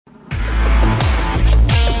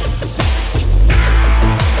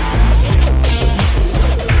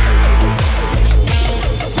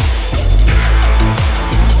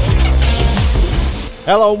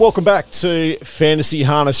Hello and welcome back to Fantasy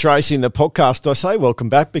Harness Racing, the podcast. I say welcome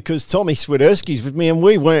back because Tommy Swiderski's with me and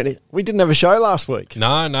we didn't have a show last week.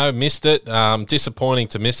 No, missed it. Disappointing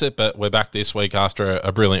to miss it, but we're back this week after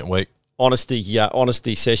a brilliant week. Honesty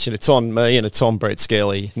session. It's on me and it's on Brett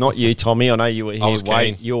Skelly, not you, Tommy. I know you were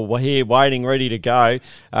here. You were here waiting, ready to go.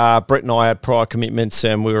 Brett and I had prior commitments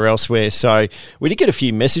and we were elsewhere, so we did get a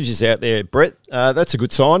few messages out there. Brett, that's a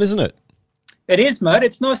good sign, isn't it? It is, mate.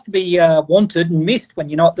 It's nice to be wanted and missed when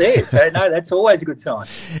you're not there. So no, that's always a good sign.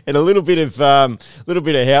 And a little bit of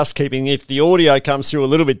housekeeping. If the audio comes through a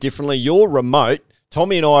little bit differently, you're remote.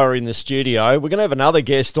 Tommy and I are in the studio. We're going to have another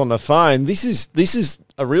guest on the phone. This is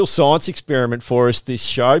a real science experiment for us, this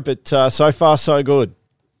show, but so far so good.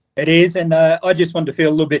 It is, and I just wanted to feel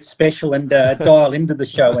a little bit special and dial into the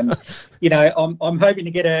show. And, you know, I'm hoping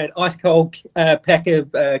to get an ice-cold pack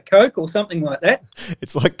of Coke or something like that.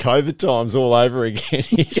 It's like COVID times all over again,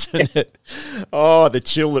 isn't it? Oh, the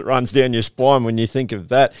chill that runs down your spine when you think of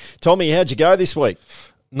that. Tommy, how'd you go this week?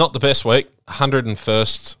 Not the best week,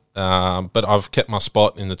 101st. But I've kept my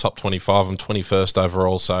spot in the top 25. I'm 21st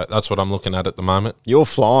overall, so that's what I'm looking at the moment. You're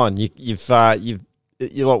flying.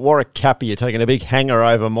 You're like Warwick Capper. You're taking a big hanger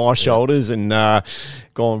over my shoulders and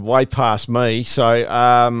gone way past me. So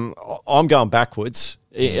I'm going backwards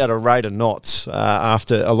at a rate of knots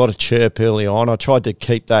after a lot of chirp early on. I tried to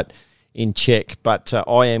keep that in check, but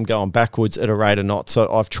I am going backwards at a rate of knots.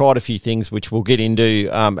 So I've tried a few things, which we'll get into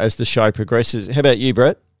as the show progresses. How about you,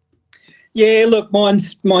 Brett? Yeah, look,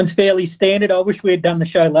 mine's fairly standard. I wish we had done the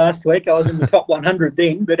show last week. I was in the top 100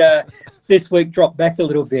 then, but this week dropped back a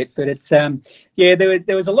little bit. But it's there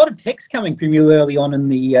was a lot of text coming from you early on in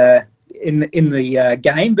the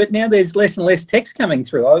game, but now there's less and less text coming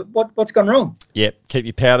through. What's gone wrong? Yep, keep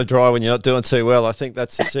your powder dry when you're not doing too well. I think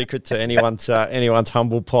that's the secret to anyone's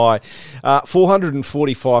humble pie.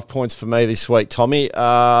 445 points for me this week, Tommy.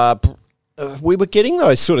 We were getting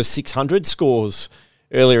those sort of 600 scores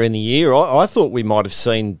earlier in the year. I thought we might have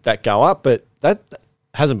seen that go up, but that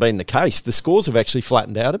hasn't been the case. The scores have actually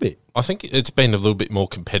flattened out a bit. I think it's been a little bit more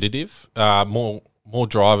competitive, more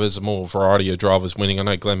drivers, more variety of drivers winning. I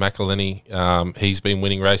know Glenn McElhenney, he's been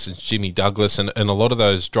winning races, Jimmy Douglas, and a lot of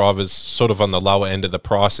those drivers sort of on the lower end of the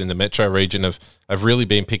price in the metro region have really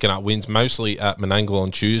been picking up wins, mostly at Menangle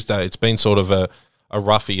on Tuesday. It's been sort of a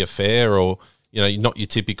roughy affair, or, you know, not your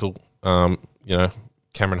typical,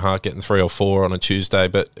 Cameron Hart getting 3 or 4 on a Tuesday,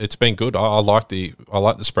 but it's been good. I like the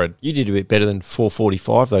spread. You did a bit better than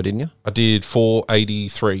 445 though, didn't you? I did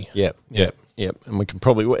 483. Yep. And we can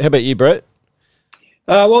probably. How about you, Brett?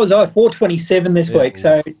 What was I? 427 this week.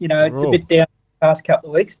 So it's a bit down the past couple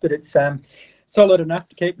of weeks, but it's solid enough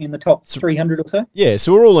to keep me in the top 300 or so. Yeah,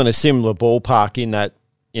 so we're all in a similar ballpark in that,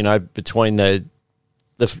 between the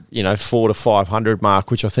 4 to 500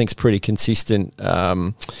 mark, which I think is pretty consistent.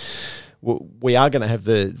 We are going to have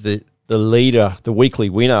the leader, the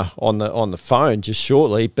weekly winner on the phone just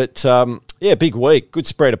shortly. But big week, good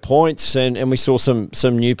spread of points, and we saw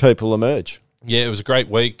some new people emerge. Yeah, it was a great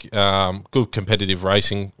week. Good competitive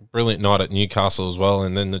racing, brilliant night at Newcastle as well,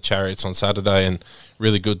 and then the Chariots on Saturday, and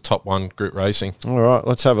really good top 1 group racing. All right,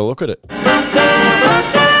 let's have a look at it.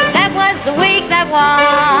 That was the week that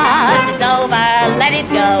was. It's over, let it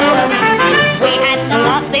go. We had a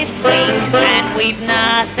lot this week, and we've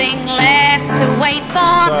nothing left to wait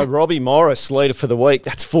for. So Robbie Morris, leader for the week.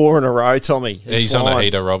 That's 4 in a row, Tommy. He's on a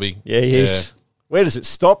heater, Robbie. Yeah, he is. Where does it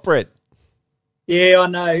stop, Brett? Yeah, I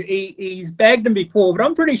know. He's bagged them before, but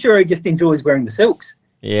I'm pretty sure he just enjoys wearing the silks.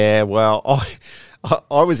 Yeah, well,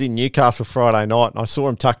 I was in Newcastle Friday night and I saw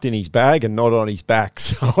him tucked in his bag and not on his back.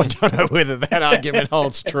 So I don't know whether that argument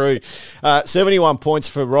holds true. 71 points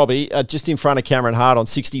for Robbie, just in front of Cameron Hart on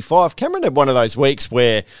 65. Cameron had one of those weeks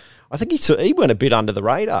where I think he went a bit under the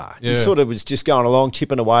radar. Yeah. He sort of was just going along,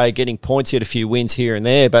 chipping away, getting points. He had a few wins here and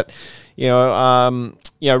there. But, Robbie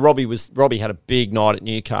had a big night at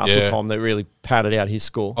Newcastle, Tom, that really padded out his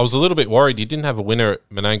score. I was a little bit worried. He didn't have a winner at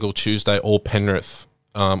Menangle Tuesday or Penrith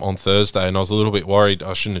on Thursday, and I was a little bit worried.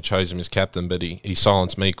 I shouldn't have chosen him as captain, but he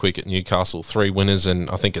silenced me quick at Newcastle. 3 winners and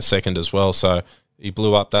I think a second as well, so he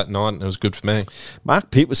blew up that night and it was good for me.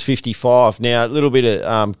 Mark Pitt was 55. Now, a little bit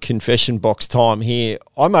of confession box time here.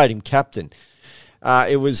 I made him captain.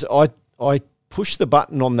 I pushed the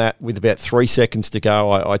button on that with about 3 seconds to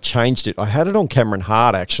go. I changed it. I had it on Cameron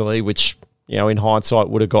Hart, actually, which, in hindsight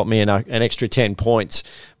would have got me an extra 10 points.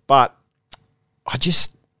 But I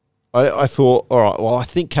thought, all right, well, I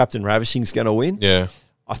think Captain Ravishing's going to win. Yeah.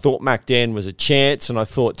 I thought Mac Dan was a chance, and I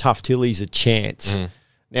thought Tough Tilly's a chance. Mm.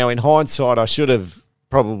 Now, in hindsight, I should have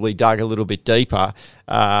probably dug a little bit deeper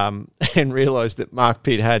and realised that Mark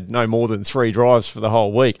Pitt had no more than 3 drives for the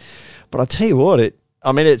whole week. But I tell you what,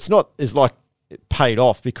 I mean, it's not as like it paid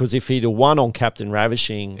off, because if he'd have won on Captain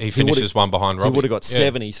Ravishing, He finishes one behind Robbie. He would have got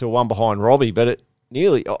 70, so one behind Robbie. But it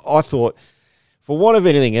nearly, I thought, for want of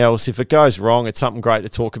anything else, if it goes wrong, it's something great to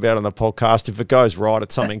talk about on the podcast. If it goes right,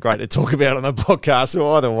 it's something great to talk about on the podcast.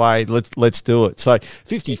 So either way, let's do it. So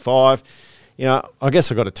 55, I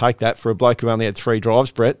guess I've got to take that for a bloke who only had 3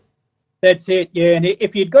 drives, Brett. That's it, yeah. And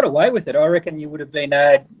if you'd got away with it, I reckon you would have been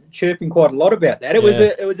chirping quite a lot about that. It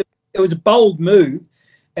was a bold move,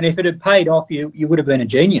 and if it had paid off, you would have been a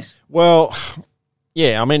genius. Well,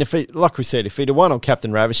 yeah, I mean, like we said, if he'd have won on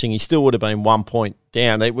Captain Ravishing, he still would have been 1 point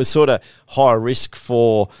down. It was sort of high risk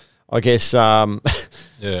for, I guess,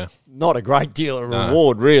 yeah, not a great deal of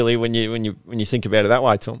reward, really, when you think about it that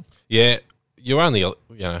way, Tom. Yeah, you're only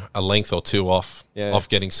a length or two off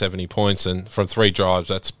getting 70 points, and from 3 drives,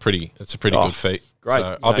 it's a pretty good feat. Great,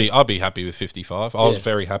 so I'll be happy with 55. I was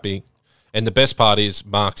very happy, and the best part is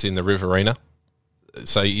Mark's in the Riverina,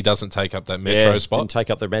 so he doesn't take up that metro spot. Didn't take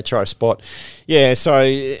up the metro spot. Yeah, so,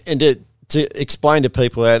 and to explain to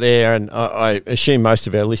people out there, and I assume most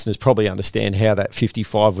of our listeners probably understand how that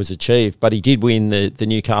 55 was achieved, but he did win the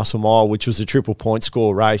Newcastle Mile, which was a triple point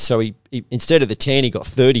score race. So he instead of the 10, he got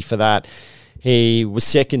 30 for that. He was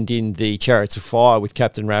second in the Chariots of Fire with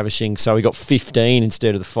Captain Ravishing, so he got 15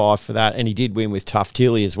 instead of the 5 for that, and he did win with Tough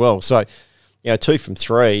Tilly as well. So, 2 from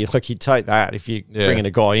 3, like you'd take that if you're bringing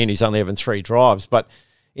a guy in who's only having 3 drives. But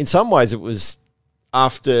in some ways, it was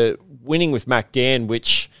after winning with Mac Dan,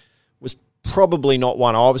 which was probably not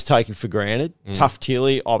one I was taking for granted. Tough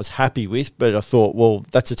Tilly, I was happy with, but I thought, well,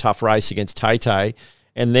 that's a tough race against Tay.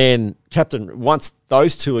 And then once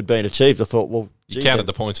those 2 had been achieved, I thought, well, you counted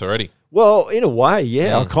the points already. Well, in a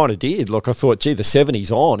way, I kind of did. Look, I thought, gee, the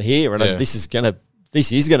 70's on here, and this is going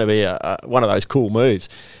to be one of those cool moves.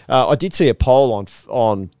 I did see a poll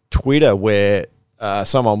on Twitter where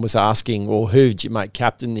someone was asking, well, who did you make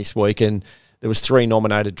captain this week? And there was 3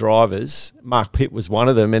 nominated drivers. Mark Pitt was one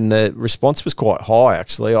of them, and the response was quite high,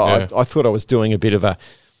 actually. I thought I was doing a bit of a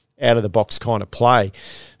out-of-the-box kind of play.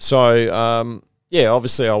 So,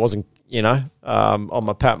 obviously I wasn't, on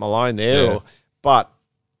my Pat Malone there. But,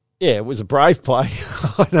 it was a brave play.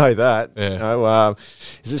 I know that. Yeah.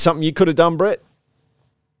 Is it something you could have done, Brett?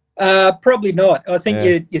 Probably not. I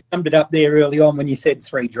think you summed it up there early on when you said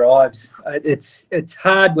 3 drives. It's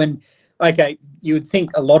hard when, you would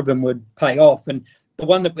think a lot of them would pay off, and the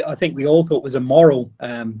one that I think we all thought was immoral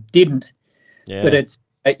didn't. Yeah. But it's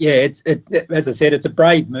as I said, it's a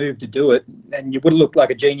brave move to do it, and you would have looked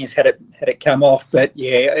like a genius had it come off. But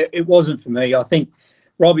it wasn't for me. I think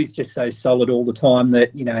Robbie's just so solid all the time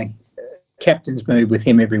that captains move with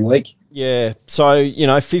him every week. Yeah. So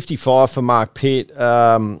 55 for Mark Pitt.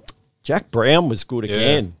 Jack Brown was good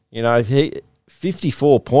again. He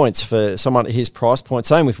 54 points for someone at his price point.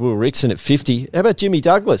 Same with Will Rickson at 50. How about Jimmy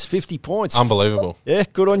Douglas? 50 points. Unbelievable. Yeah,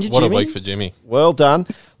 good on you, Jimmy. What a week for Jimmy. Well done.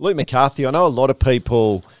 Luke McCarthy, I know a lot of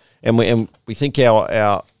people, and we think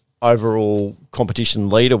our overall competition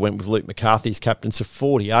leader went with Luke McCarthy's captain, so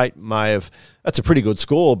 48 that's a pretty good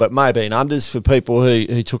score, but may have been unders for people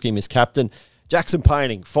who took him as captain. Jackson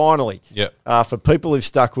Painting, finally. Yeah. For people who've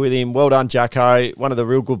stuck with him, well done, Jacko. One of the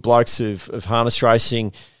real good blokes of harness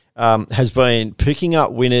racing, has been picking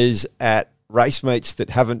up winners at race meets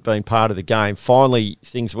that haven't been part of the game. Finally,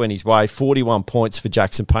 things went his way. 41 points for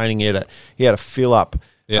Jackson Painting. He had a fill up.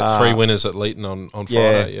 Yeah, 3 winners at Leeton on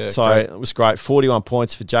Friday. Yeah, so great. It was great. 41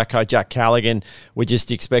 points for Jacko. Jack Callaghan, we just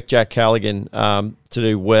expect Jack Callaghan to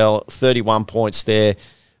do well. 31 points there.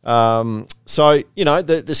 So,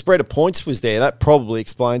 the spread of points was there. That probably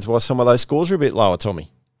explains why some of those scores are a bit lower,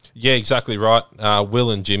 Tommy. Yeah, exactly right.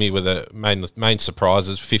 Will and Jimmy were the main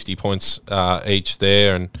surprises, 50 points each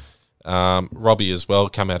there. And Robbie as well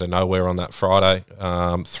come out of nowhere on that Friday.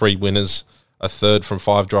 3 winners. A third from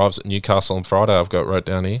 5 drives at Newcastle on Friday, I've got wrote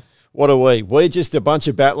down here. What are we? We're just a bunch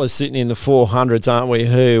of battlers sitting in the 400s, aren't we,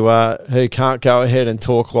 who can't go ahead and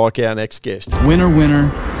talk like our next guest. Winner,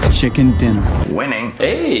 winner, chicken dinner. Winning.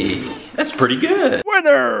 Hey, that's pretty good.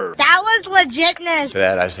 Winner! That was legitness. To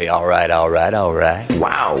that I say, all right.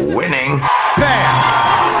 Wow, winning. Bam!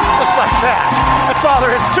 Just like that. That's all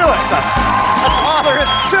there is to it. That's all there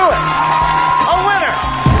is to it. A winner!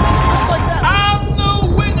 Just like that.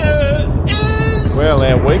 Well,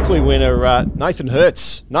 our weekly winner, Nathan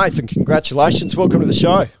Hertz. Nathan, congratulations. Welcome to the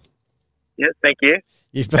show. Yes, thank you.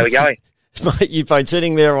 How we going? Mate, you've been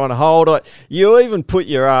sitting there on hold. You even put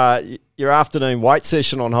your afternoon weight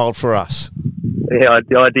session on hold for us. Yeah,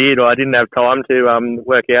 I did. Well, I didn't have time to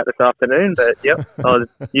work out this afternoon, but yep,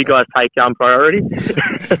 you guys take priority.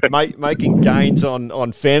 Making gains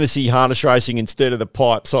on fantasy harness racing instead of the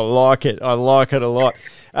pipes. I like it. I like it a lot.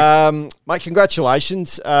 Mate,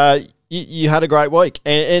 congratulations. You had a great week,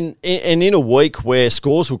 and in a week where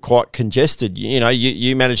scores were quite congested,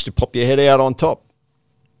 you managed to pop your head out on top.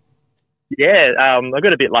 Yeah, I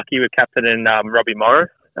got a bit lucky with captain and Robbie Morris.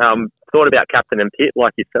 Thought about captain and Pitt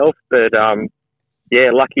like yourself, but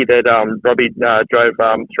lucky that Robbie drove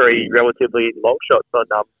 3 relatively long shots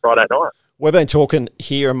on Friday night. We've been talking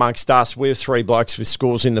here amongst us. We're 3 blokes with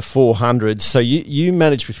scores in the 400s. So you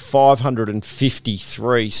managed with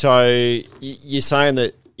 553. So you're saying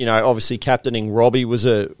that, obviously captaining Robbie was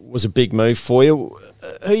a big move for you.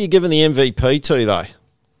 Who are you giving the MVP to, though?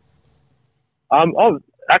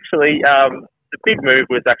 The big move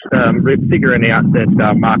was actually figuring out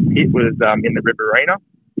that Mark Pitt was in the Riverina.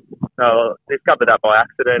 So discovered that by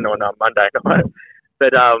accident on Monday night.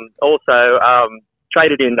 But also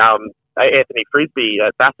traded in Anthony Frisbee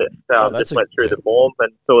at Bathurst. Just went through the form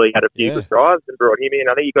and saw he had a few good drives and brought him in.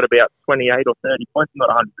 I think he got about 28 or 30 points. I'm not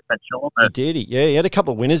 100% sure. But he did. He had a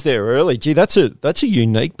couple of winners there early. Gee, that's a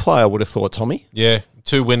unique play, I would have thought, Tommy. Yeah.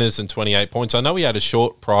 2 winners and 28 points. I know he had a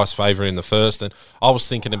short price favour in the first, and I was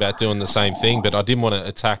thinking about doing the same thing, but I didn't want to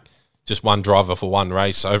attack just one driver for one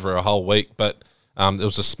race over a whole week. But it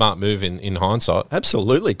was a smart move in hindsight.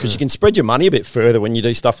 Absolutely, because you can spread your money a bit further when you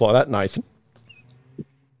do stuff like that, Nathan.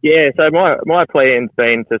 Yeah, so my plan's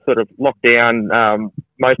been to sort of lock down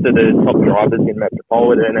most of the top drivers in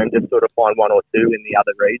Metropolitan and just sort of find 1 or 2 in the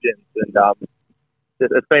other regions. And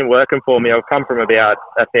it's been working for me. I've come from about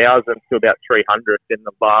 1,000 to about 300 in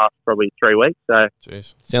the last probably 3 weeks. So,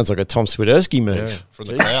 jeez, sounds like a Tom Swiderski move from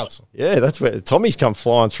the clouds. Yeah, that's where Tommy's come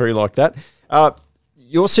flying through like that.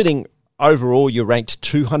 You're sitting overall. You're ranked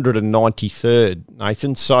 293rd,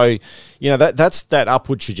 Nathan. So that's that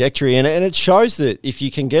upward trajectory, and it shows that if you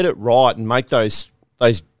can get it right and make those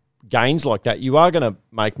gains like that, you are going to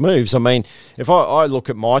make moves. I mean, if I look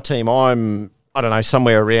at my team, I don't know,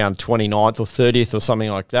 somewhere around 29th or 30th or something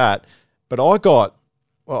like that. But I got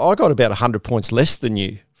about 100 points less than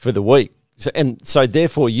you for the week. So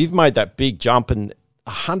therefore, you've made that big jump, and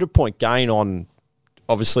 100-point gain on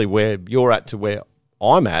obviously where you're at to where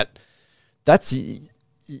I'm at.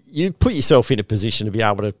 You put yourself in a position to be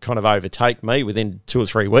able to kind of overtake me within 2 or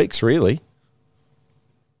 3 weeks, really.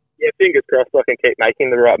 Yeah, fingers crossed I can keep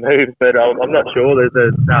making the right moves, but I'm not sure.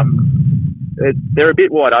 They're a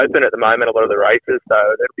bit wide open at the moment, a lot of the races, so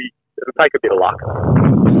it'll take a bit of luck.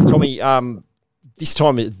 Tommy,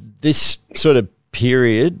 this sort of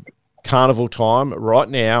period, carnival time, right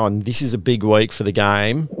now, and this is a big week for the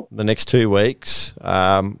game, the next 2 weeks,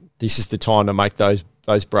 this is the time to make those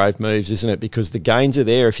brave moves, isn't it? Because the gains are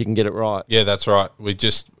there if you can get it right. Yeah, that's right. We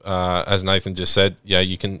just, as Nathan just said,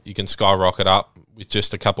 you can skyrocket up with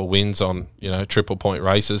just a couple of wins on, triple point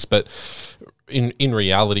races, but in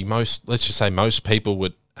reality, let's just say most people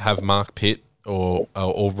would have Mark Pitt or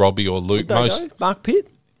Robbie or Luke. Mark Pitt?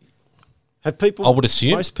 Have people? I would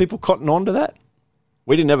assume most people cotton on to that.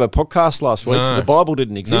 We didn't have a podcast last week, so the Bible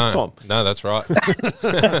didn't exist, Tom. No, that's right.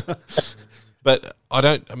 But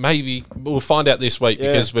maybe we'll find out this week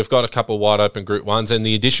because we've got a couple of wide open Group 1s, and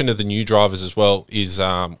the addition of the new drivers as well is,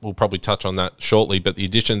 we'll probably touch on that shortly, but the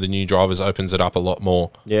addition of the new drivers opens it up a lot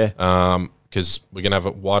more. Yeah. Because we're going to have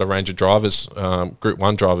a wider range of drivers, Group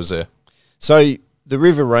 1 drivers there. So the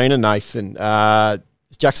Riverina, Nathan,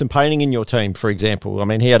 is Jackson Painting in your team, for example? I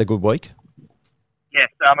mean, he had a good week. Yes,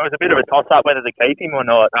 it was a bit of a toss-up whether to keep him or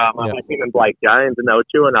not. I had him and Blake Jones, and they were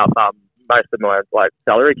chewing up most of my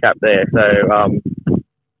salary cap there. So,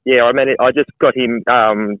 I just got him,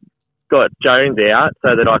 got Jones out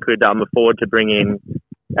so that I could afford to bring in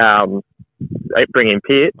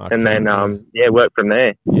Pitt, and then work from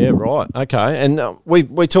there. Yeah, right. Okay, and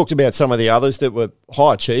we talked about some of the others that were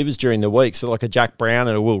high achievers during the week, so like a Jack Brown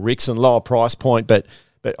and a Will Rickson, lower price point, but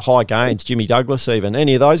high gains. Jimmy Douglas, even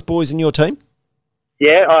any of those boys in your team?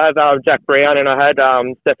 Yeah, I have Jack Brown, and I had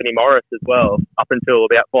Stephanie Morris as well. Up until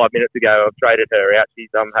about 5 minutes ago, I've traded her out. She's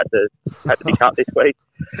had to be cut this week.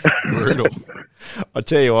 Brutal. I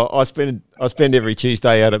tell you what, I spend every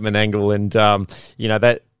Tuesday out at Menangle, and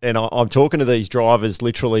that. And I'm talking to these drivers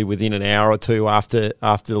literally within an hour or two after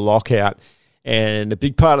the lockout. And a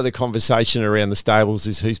big part of the conversation around the stables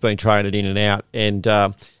is who's been traded in and out. And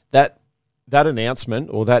that announcement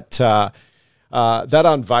or that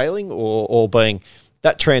unveiling or being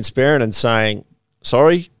that transparent and saying,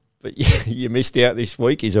 sorry, but you missed out this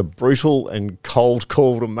week. Is a brutal and cold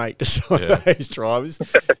call to make to some of those drivers.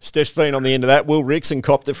 Steph's been on the end of that. Will Rickson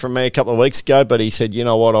copped it from me a couple of weeks ago, but he said, you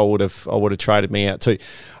know what, I would have traded me out too.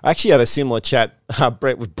 I actually had a similar chat,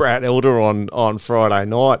 Brett, with Brad Elder on Friday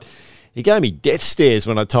night. He gave me death stares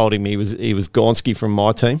when I told him he was Gonski from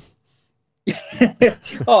my team.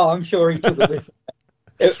 Oh, I'm sure he took it.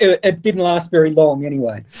 It didn't last very long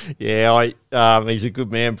anyway. Yeah, he's a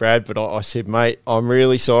good man, Brad, but I said, mate, I'm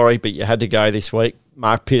really sorry, but you had to go this week.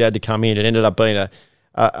 Mark Pitt had to come in. It ended up being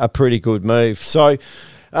a pretty good move. So,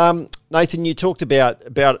 Nathan, you talked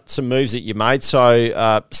about some moves that you made.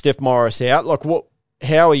 So, Steph Morris out. Like,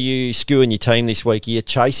 how are you skewing your team this week? Are you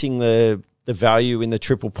chasing the value in the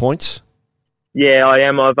triple points? Yeah, I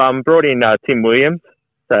am. I've brought in Tim Williams.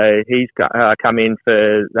 So he's come in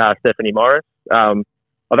for Stephanie Morris.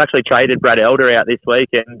 I've actually traded Brad Elder out this week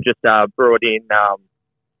and just brought in,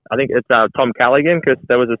 I think it's Tom Callaghan, because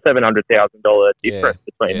there was a $700,000 difference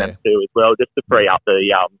between them two as well, just to free up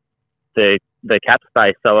the cap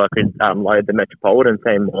space so I could load the Metropolitan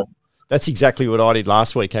team more. That's exactly what I did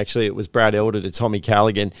last week, actually. It was Brad Elder to Tommy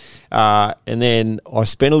Callaghan. And then I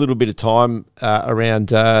spent a little bit of time around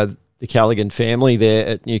the Callaghan family there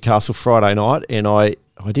at Newcastle Friday night, and I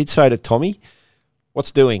did say to Tommy,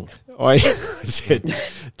 what's doing? I said,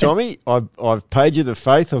 Tommy, I've paid you the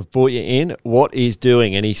faith. I've brought you in. What is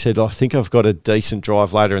doing? And he said, I think I've got a decent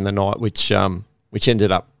drive later in the night, which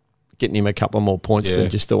ended up getting him a couple more points than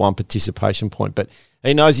just the one participation point. But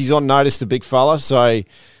he knows he's on notice, the big fella. So,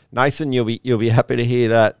 Nathan, you'll be happy to hear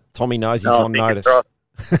that. Tommy knows he's on notice.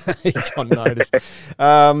 He's on notice.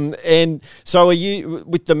 And so are you,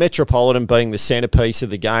 with the Metropolitan being the centrepiece of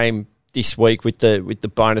the game this week, with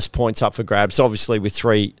the bonus points up for grabs, obviously with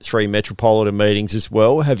three Metropolitan meetings as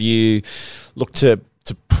well, have you looked to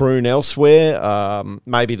prune elsewhere,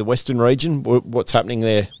 maybe the Western region? What's happening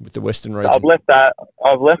there with the Western region? I've left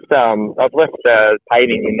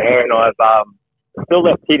Payton in there, and I've still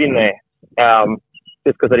left Pitt in there,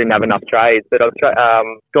 just because I didn't have enough trades. But I've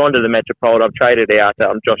gone to the Metropolitan. I've traded out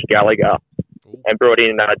Josh Gallagher and brought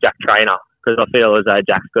in Jack Trainer, because I feel as though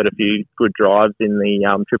Jack's got a few good drives in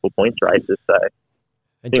the triple points races. So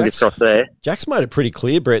fingers crossed there. Jack's made it pretty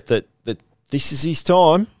clear, Brett, that this is his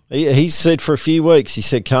time. He's said for a few weeks, he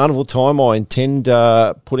said, carnival time, I intend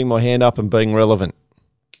putting my hand up and being relevant.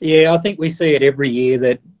 Yeah, I think we see it every year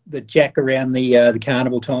that Jack around the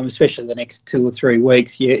carnival time, especially the next 2 or 3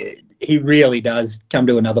 weeks, he really does come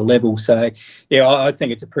to another level. So, yeah, I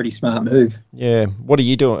think it's a pretty smart move. Yeah. What are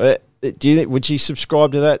you doing? Would you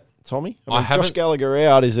subscribe to that, Tommy? I mean, Josh Gallagher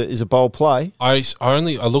out is a bold play. I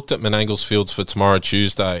looked at Menangles Fields for tomorrow,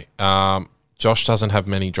 Tuesday. Josh doesn't have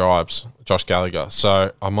many drives, Josh Gallagher.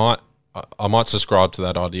 So I might subscribe to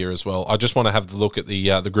that idea as well. I just want to have the look at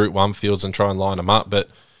the Group 1 fields and try and line them up. But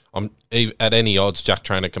at any odds, Jack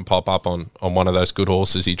Trainer can pop up on one of those good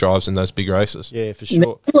horses he drives in those big races. Yeah, for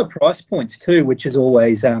sure. Similar price points too, which is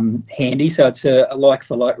always handy. So it's a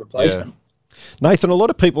like-for-like replacement. Yeah. Nathan, a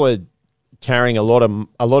lot of people are carrying a lot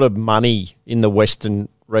of money in the Western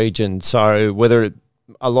region. So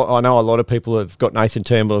I know a lot of people have got Nathan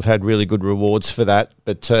Turnbull, have had really good rewards for that.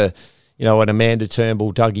 But, an Amanda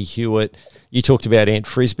Turnbull, Dougie Hewitt, you talked about Ant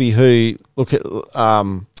Frisbee, who, look at,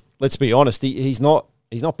 let's be honest, he's not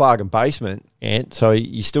bargain basement, Ant, so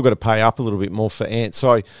you still got to pay up a little bit more for Ant.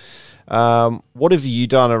 So what have you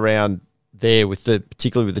done around there,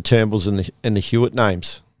 particularly with the Turnbulls and the Hewitt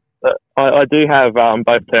names? I do have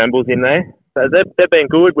both Turnbulls in there. So they've been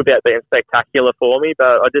good without being spectacular for me, but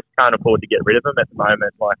I just can't afford to get rid of them at the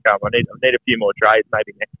moment. Like I need a few more trades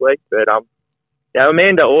maybe next week. But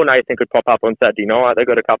Amanda or Nathan could pop up on Saturday night. They've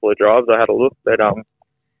got a couple of drives. I had a look, but I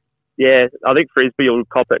think Frisbee will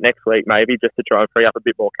cop it next week maybe, just to try and free up a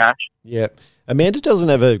bit more cash. Yeah, Amanda doesn't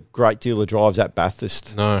have a great deal of drives at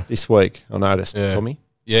Bathurst this week, I noticed, Tommy.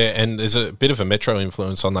 Yeah, and there's a bit of a Metro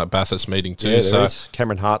influence on that Bathurst meeting too. Yeah, there is.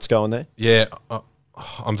 Cameron Hart's going there. Yeah,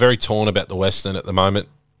 I'm very torn about the Western at the moment.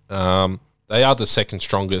 They are the second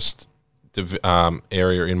strongest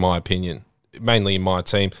area in my opinion, mainly in my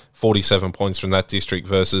team. 47 points from that district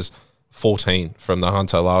versus 14 from the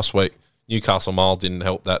Hunter last week. Newcastle Mile didn't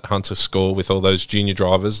help that Hunter score with all those junior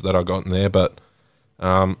drivers that I got in there, but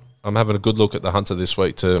I'm having a good look at the Hunter this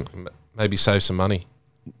week to maybe save some money.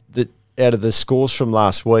 Out of the scores from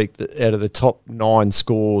last week, out of the top 9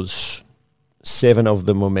 scores, 7 of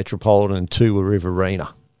them were Metropolitan and 2 were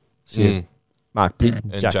Riverina. So Mark Pitt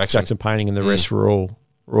and Jackson Painting, and the rest were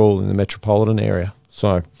all in the Metropolitan area.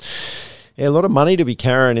 So, yeah, a lot of money to be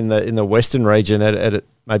carrying in the Western region at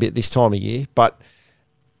maybe at this time of year. But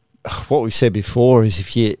what we've said before is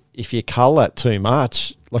if if you cull that too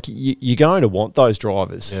much, like you're going to want those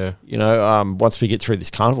drivers. Yeah. You know, once we get through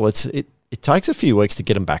this carnival, it takes a few weeks to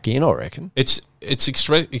get them back in, I reckon. It's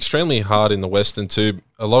extremely hard in the Western too.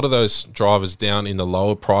 A lot of those drivers down in the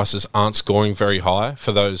lower prices aren't scoring very high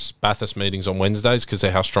for those Bathurst meetings on Wednesdays because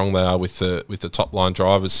of how strong they are with the top line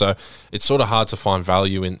drivers. So it's sort of hard to find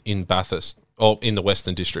value in Bathurst or in the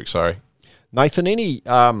Western District. Sorry, Nathan.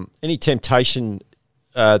 Any temptation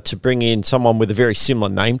to bring in someone with a very similar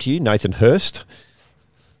name to you, Nathan Hurst?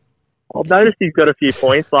 I've noticed he's got a few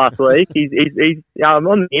points last week. He's on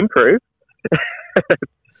the improve.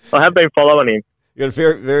 I have been following him. You got a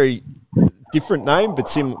very, very different name,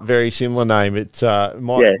 but very similar name. It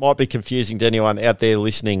might be confusing to anyone out there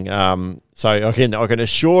listening. So I can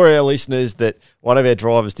assure our listeners that one of our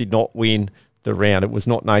drivers did not win the round. It was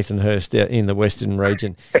not Nathan Hurst in the Western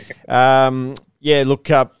region.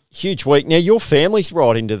 Huge week. Now your family's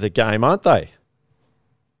right into the game, aren't they?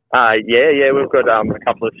 We've got a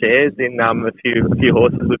couple of shares in a few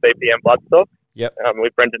horses with BPM Bloodstock. Yep.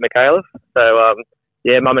 With Brendan McAuliffe. So,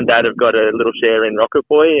 Mum and Dad have got a little share in Rocket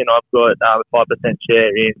Boy, and I've got a 5%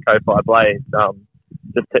 share in Ko-Fi Blaze.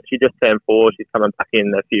 She just turned 4. She's coming back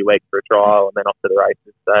in a few weeks for a trial, and then off to the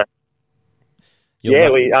races. So,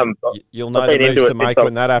 you'll know the moves to make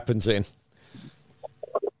when that happens. Then.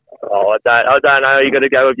 Oh, I don't know. You got to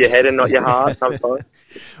go with your head and not your heart sometimes.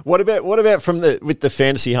 What about with the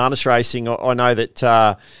fantasy harness racing? I know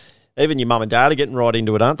that even your mum and dad are getting right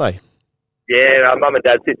into it, aren't they? Yeah, Mum and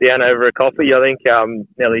Dad sit down over a coffee, I think,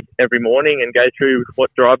 nearly every morning and go through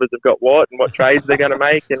what drivers have got what and what trades they're going to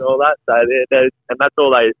make and all that. So and that's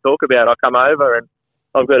all they talk about. I come over and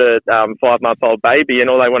I've got a 5-month-old baby and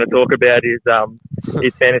all they want to talk about is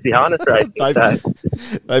fantasy harness racing.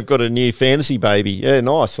 They've got a new fantasy baby. Yeah,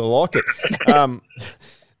 nice. I like it.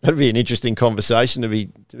 That'd be an interesting conversation to be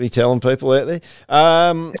telling people out there.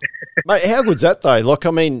 Mate, how good's that though? Like,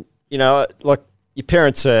 I mean, you know, like your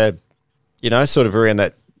parents are, you know, sort of around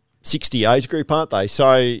that 60 age group, aren't they?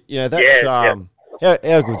 So, you know, that's how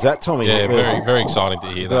good's that, Tommy? Yeah, very, very exciting to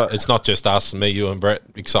hear that. It's not just us, me, you and Brett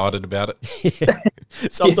excited about it. Yeah.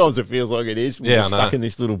 Sometimes it feels like it is. We're stuck in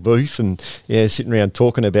this little booth and, sitting around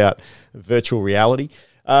talking about virtual reality.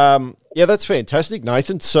 That's fantastic,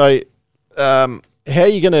 Nathan. So how are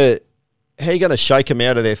you going to shake them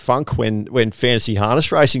out of their funk when fantasy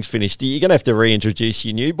harness racing's finished? You're going to have to reintroduce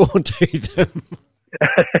your newborn to them.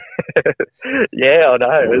 Yeah, I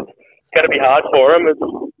know. It's going to be hard for them.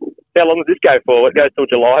 How long does this go for? It goes till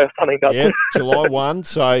July or something, doesn't it? July 1.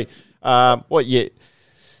 So,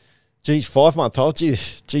 5-month-old.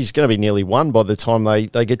 Geez, it's going to be nearly 1 by the time they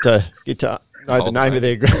get to know the name of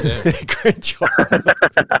their grandchild.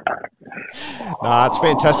 It's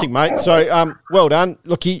fantastic, mate. So, well done.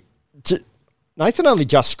 Look, Nathan only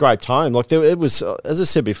just scraped home. Like, it was, as I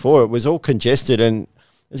said before, it was all congested and,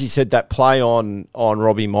 as he said, that play on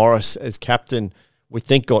Robbie Morris as captain, we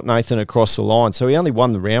think got Nathan across the line. So he only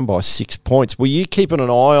won the round by 6 points. Were you keeping an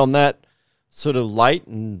eye on that sort of late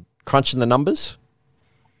and crunching the numbers?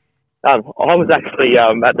 I was actually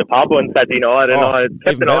at the pub on Saturday night and I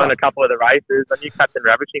kept an eye on a couple of the races. I knew Captain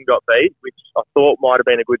Ravishing got beat, which I thought might have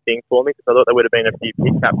been a good thing for me because I thought there would have been a few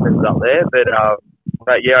big captains up there. But I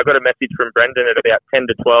got a message from Brendan at about 10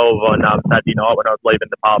 to 12 on Saturday night when I was leaving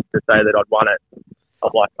the pub to say that I'd won it. I'm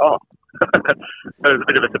like, it was a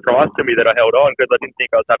bit of a surprise to me that I held on because I didn't think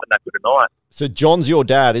I was having that good a night. So John's your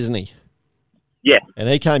dad, isn't he? Yeah. And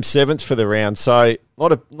he came 7th for the round, so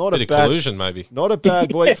not a bad collusion, maybe. Not a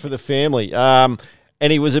bad week for the family. And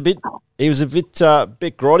he was a bit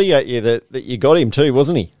grotty at you that you got him too,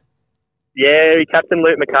 wasn't he? Yeah, he captained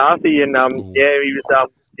Luke McCarthy, and he was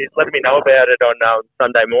he's letting me know about it on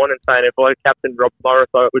Sunday morning, saying if I captained Rob Morris,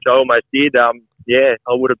 which I almost did, I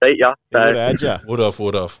would have beat you. So. Would have had you. Would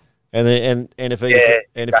have. And if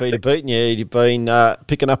he'd have beaten you, he'd have been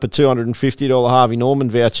picking up a $250 Harvey Norman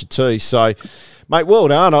voucher too. So, mate, well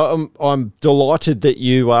done. I'm delighted that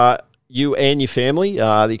you and your family,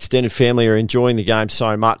 the extended family, are enjoying the game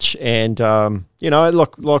so much. And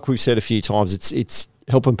like we've said a few times, it's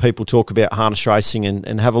helping people talk about harness racing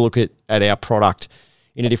and have a look at our product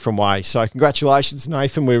in a different way. So, congratulations,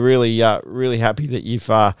 Nathan. We're really really happy that you've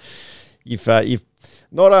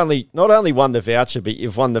not only won the voucher, but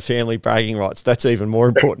you've won the family bragging rights. That's even more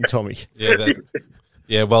important, Tommy.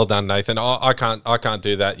 Yeah, well done, Nathan. I can't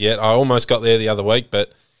do that yet. I almost got there the other week,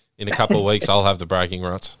 but in a couple of weeks I'll have the bragging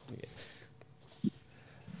rights.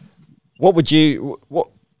 Brett,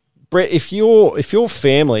 if your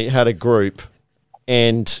family had a group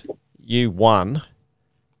and you won,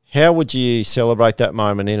 how would you celebrate that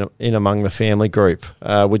moment in among the family group?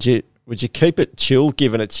 Would you keep it chilled,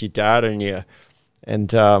 given it's your dad and your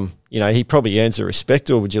And, he probably earns the respect,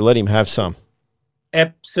 or would you let him have some?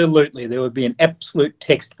 Absolutely. There would be an absolute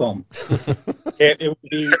text bomb. It would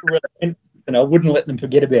be relevant, and I wouldn't let them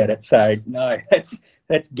forget about it. So, no, that's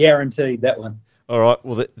guaranteed, that one. All right.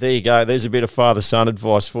 Well, there you go. There's a bit of father-son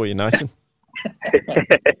advice for you, Nathan.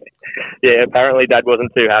 Yeah, apparently Dad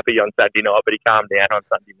wasn't too happy on Saturday night, but he calmed down on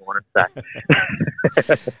Sunday morning.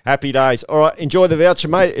 So. Happy days. All right, enjoy the voucher,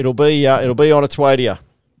 mate. It'll be on its way to you.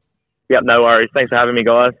 Yep, no worries. Thanks for having me,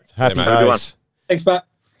 guys. Happy Yeah, days. Thanks, mate.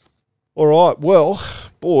 All right. Well,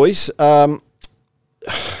 boys,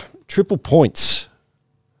 triple points.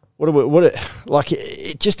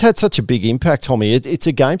 It just had such a big impact, Tommy. It's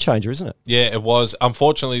a game changer, isn't it? Yeah, it was.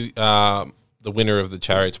 Unfortunately, the winner of the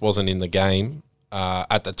Chariots wasn't in the game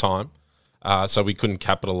at the time, so we couldn't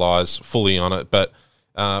capitalise fully on it. But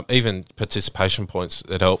even participation points,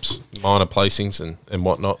 it helps. Minor placings and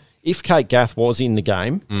whatnot. If Kate Gath was in the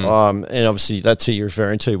game, and obviously that's who you're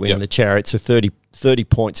referring to when the Chariots, so 30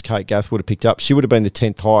 points Kate Gath would have picked up. She would have been the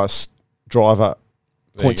 10th highest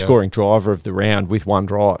point-scoring driver of the round with one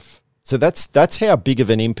drive. So that's how big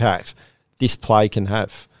of an impact this play can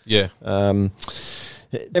have. Yeah. And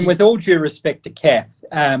with all due respect to Kath,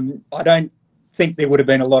 I don't think there would have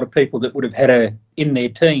been a lot of people that would have had her in their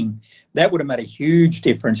team. That would have made a huge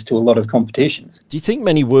difference to a lot of competitions. Do you think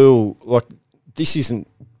many will, this isn't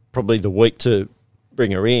probably the week to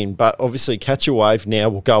bring her in, but obviously Catch a Wave now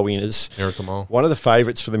will go in as Miracle Mile. One of the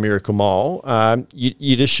favourites for the Miracle Mile.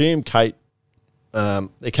 You'd assume Kate,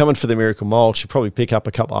 they're coming for the Miracle Mile, she'll probably pick up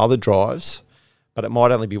a couple of other drives, but it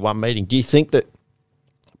might only be one meeting. Do you think that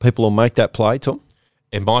people will make that play, Tom?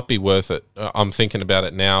 It might be worth it. I'm thinking about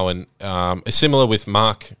it now, and it's similar with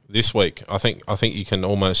Mark this week. I think you can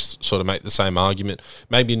almost sort of make the same argument.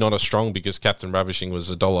 Maybe not as strong because Captain Ravishing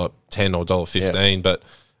was $1.10 or $1.15, but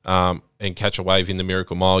and Catch a Wave in the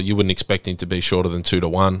Miracle Mile, you wouldn't expect him to be shorter than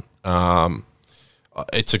 2-1.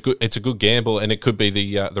 It's a good gamble, and it could be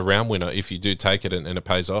the round winner if you do take it and it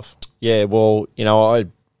pays off. Yeah, well,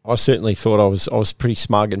 I certainly thought I was pretty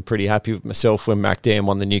smug and pretty happy with myself when Mac Dan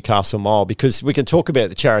won the Newcastle Mile, because we can talk about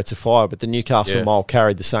the Chariots of Fire, but the Newcastle Mile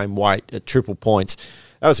carried the same weight at triple points.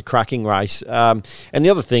 That was a cracking race. And the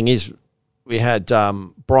other thing is we had Brian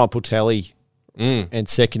Portelli and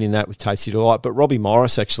second in that with Tasty Delight, but Robbie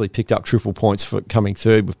Morris actually picked up triple points for coming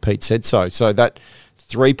third with Pete Said So. So that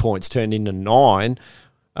 3 points turned into 9.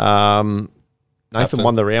 Nathan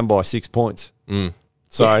won the round by 6 points.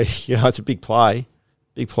 So, it's a big play.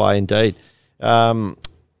 Big play indeed.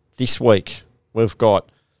 This week we've got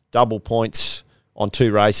double points on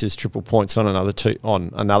 2 races, triple points on another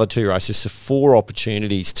two races. So 4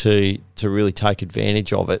 opportunities to really take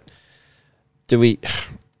advantage of it. Do we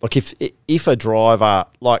if a driver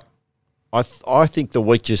I think the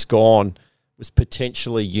week just gone was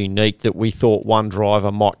potentially unique, that we thought one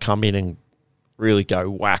driver might come in and really go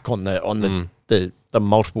whack on the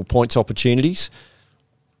multiple points opportunities.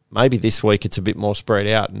 Maybe this week it's a bit more spread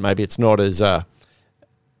out, and maybe it's not as a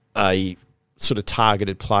sort of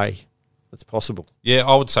targeted play that's possible. Yeah,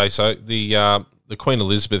 I would say so. The Queen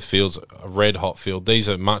Elizabeth field's a red-hot field. These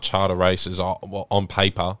are much harder races on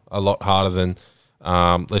paper, a lot harder than,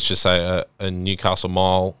 let's just say, a Newcastle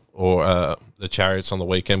Mile or the Chariots on the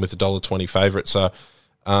weekend with $1.20 favourite. So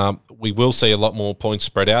we will see a lot more points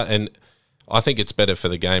spread out, and I think it's better for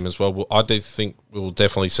the game as well. I do think we'll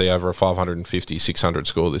definitely see over a 550, 600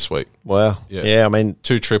 score this week. Wow. Yeah, I mean,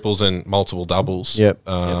 2 triples and multiple doubles. Yep.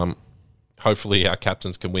 Hopefully our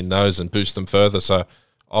captains can win those and boost them further. So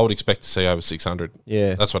I would expect to see over 600.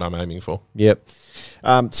 Yeah. That's what I'm aiming for. Yep.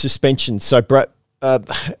 Suspension. So, Brett,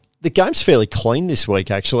 the game's fairly clean this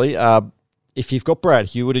week, actually. If you've got Brad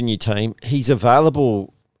Hewitt in your team, he's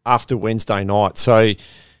available after Wednesday night. So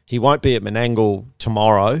he won't be at Menangle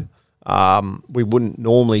tomorrow. We wouldn't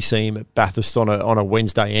normally see him at Bathurst on a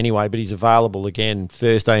Wednesday anyway, but he's available again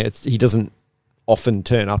Thursday. He doesn't often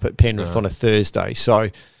turn up at Penrith on a Thursday. So,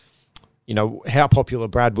 how popular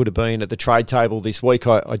Brad would have been at the trade table this week,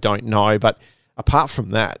 I don't know. But apart from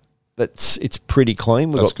that, it's pretty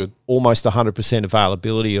clean. We've got good. Almost 100%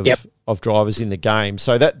 availability of drivers in the game.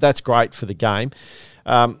 So that's great for the game.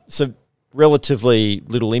 So relatively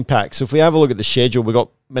little impact. So if we have a look at the schedule, we've got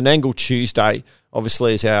Menangle Tuesday,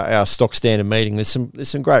 obviously, is our stock standard meeting. There's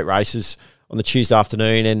some great races on the Tuesday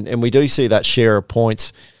afternoon, and we do see that share of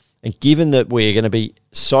points. And given that we're going to be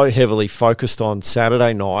so heavily focused on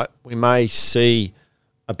Saturday night, we may see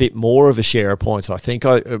a bit more of a share of points, I think.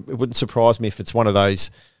 It wouldn't surprise me if it's one of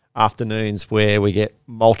those afternoons where we get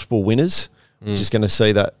multiple winners. Just going to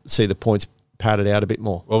see the points pad it out a bit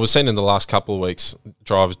more. Well, we've seen in the last couple of weeks,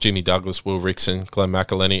 drivers Jimmy Douglas, Will Rickson, Glenn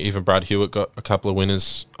McElhenney, even Brad Hewitt got a couple of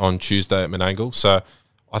winners on Tuesday at Menangle. So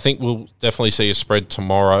I think we'll definitely see a spread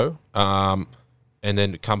tomorrow. And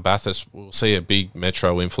then come Bathurst, we'll see a big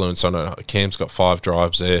Metro influence on it. Cam's got 5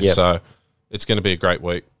 drives there. Yep. So it's going to be a great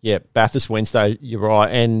week. Yeah, Bathurst Wednesday, you're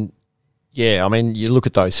right. And, yeah, I mean, you look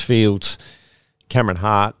at those fields, Cameron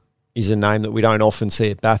Hart is a name that we don't often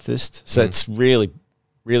see at Bathurst. So it's really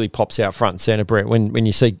pops out front and centre, Brett, when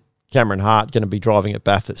you see Cameron Hart going to be driving at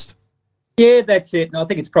Bathurst. Yeah, that's it. And I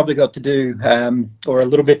think it's probably got to do, or a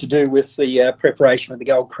little bit to do with the preparation of the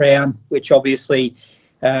Gold Crown, which obviously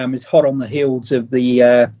is hot on the heels of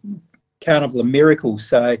the Carnival of Miracles.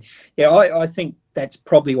 So, yeah, I think that's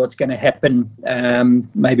probably what's going to happen,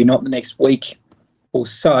 maybe not the next week or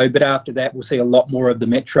so, but after that we'll see a lot more of the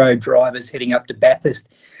Metro drivers heading up to Bathurst.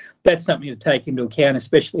 That's something to take into account,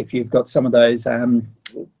 especially if you've got some of those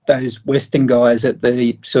Western guys at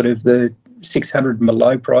the sort of the 600 and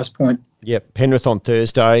below price point. Yep, Penrith on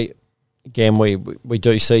Thursday. Again, we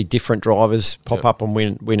do see different drivers pop up and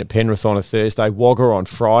win at Penrith on a Thursday. Wagga on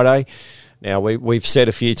Friday. Now, we've said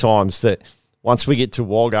a few times that once we get to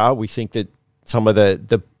Wagga, we think that some of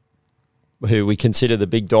the who we consider the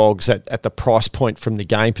big dogs at the price point from the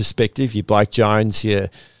game perspective, your Blake Jones, your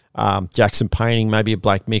Jackson Painting, maybe a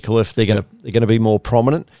Blake Micallef, they're going to be more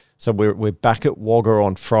prominent. So we're back at Wagga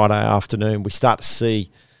on Friday afternoon. We start to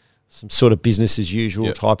see some sort of business as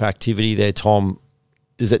usual type activity there, Tom.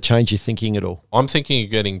 Does that change your thinking at all? I'm thinking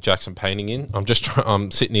of getting Jackson Painting in.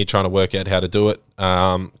 I'm sitting here trying to work out how to do it,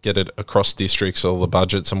 get it across districts, all the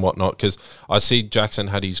budgets and whatnot, because I see Jackson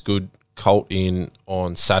had his good colt in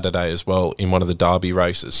on Saturday as well in one of the Derby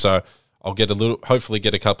races. So I'll hopefully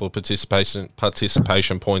get a couple of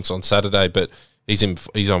participation points on Saturday, but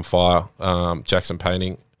he's on fire, Jackson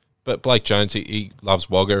Painting. But Blake Jones, he loves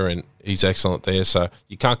Wagga and he's excellent there. So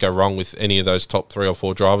you can't go wrong with any of those top 3 or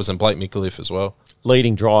 4 drivers, and Blake Micallef as well.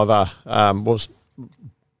 Leading driver was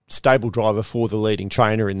stable driver for the leading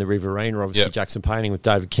trainer in the Riverina, obviously Jackson Painting with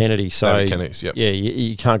David Kennedy. So David Kennedy's, yeah,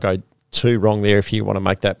 you can't go too wrong there if you want to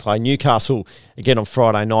make that play. Newcastle again on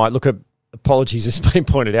Friday night. Look, apologies, it's been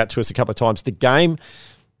pointed out to us a couple of times. The game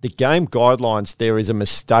guidelines, there is a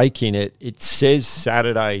mistake in it. It says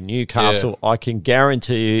Saturday Newcastle. Yeah. I can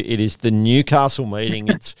guarantee you it is the Newcastle meeting.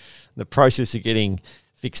 It's the process of getting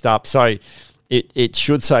fixed up. So it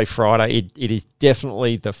should say Friday. It is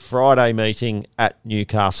definitely the Friday meeting at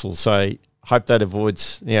Newcastle. So hope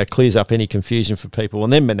that clears up any confusion for people.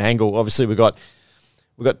 And then Menangle, obviously we've got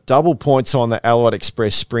double points on the Allied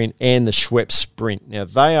Express Sprint and the Schweppes Sprint. Now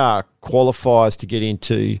they are qualifiers to get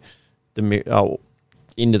into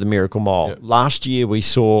the Miracle Mile. Yep. Last year we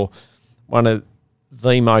saw one of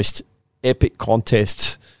the most epic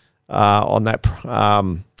contests on that,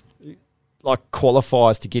 like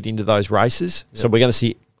qualifiers to get into those races. Yep. So we're going to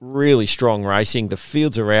see really strong racing. The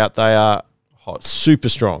fields are out. They are hot, super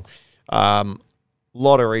strong.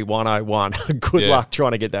 Lottery 101. Good luck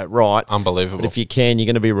trying to get that right. Unbelievable. But if you can, you're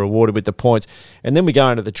going to be rewarded with the points. And then we go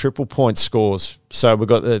into the triple point scores. So we've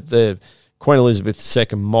got the Queen Elizabeth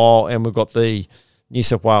II Mile and we've got the New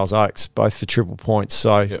South Wales Oaks, both for triple points.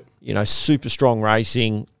 So, super strong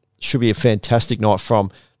racing. Should be a fantastic night from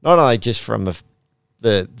not only just from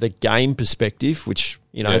the game perspective, which,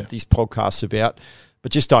 these podcasts are about,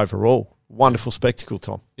 but just overall. Wonderful spectacle,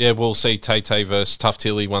 Tom. Yeah, we'll see Tay versus Tough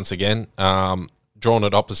Tilly once again. Drawn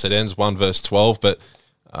at opposite ends, 1 versus 12, but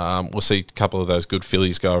we'll see a couple of those good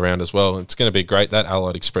fillies go around as well. It's going to be great. That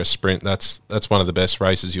Allied Express Sprint, that's one of the best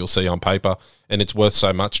races you'll see on paper, and it's worth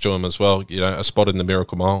so much to them as well. A spot in the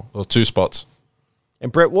Miracle Mile, or 2 spots.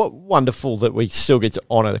 And Brett, what wonderful that we still get to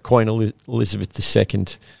honour the Queen Elizabeth II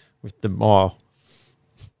with the mile.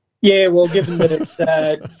 Yeah, well, given that it's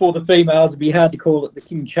for the females, it'd be hard to call it the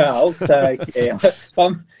King Charles. So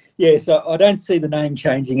so I don't see the name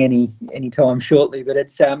changing any time shortly. But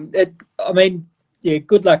it's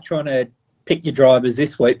good luck trying to pick your drivers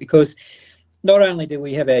this week, because not only do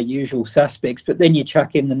we have our usual suspects, but then you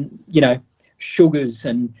chuck in Sugars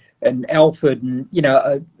and Alfred and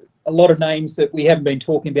a lot of names that we haven't been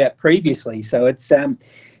talking about previously. So it's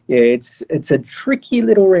it's a tricky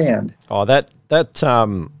little round. Oh, that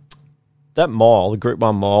mile, the Group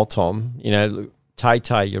 1 mile, Tom,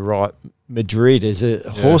 Tay, you're right. Madrid is a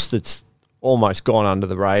horse that's almost gone under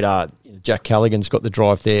the radar. Jack Callaghan's got the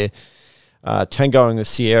drive there. Tangoing the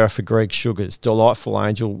Sierra for Greg Sugars. Delightful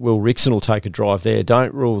Angel. Will Rickson will take a drive there.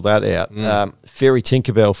 Don't rule that out. Fairy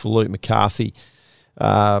Tinkerbell for Luke McCarthy.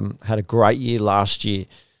 Had a great year last year.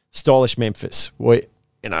 Stylish Memphis.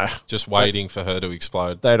 Just waiting for her to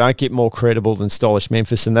explode. They don't get more credible than Stylish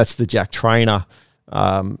Memphis, and that's the Jack Trainer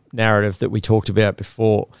narrative that we talked about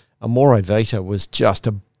before. Amore Vita was just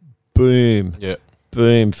a boom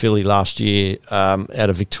filly last year out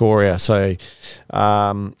of Victoria. So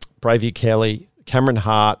Bravey Kelly, Cameron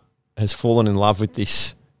Hart has fallen in love with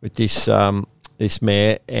this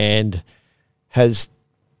mare and has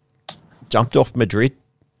jumped off Madrid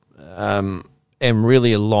and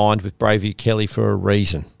really aligned with Bravey Kelly for a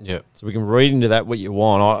reason. Yeah. So we can read into that what you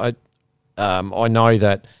want. I know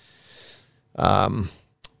that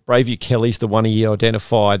Bravey Kelly's the one he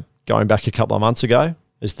identified going back a couple of months ago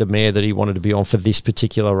as the mare that he wanted to be on for this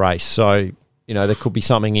particular race. So, there could be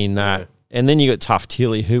something in that. Yeah. And then you got Tough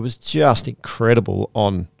Tilly, who was just incredible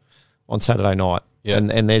on Saturday night. Yeah.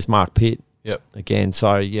 And there's Mark Pitt. Yep. Again.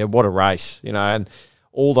 So, yeah, what a race, and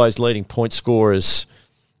all those leading point scorers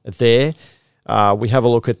are there. We have a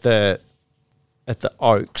look at the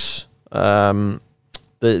Oaks.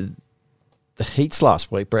 The heats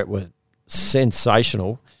last week, Brett, were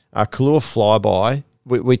sensational. Kalua Flyby.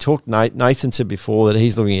 We talked, Nathan said before that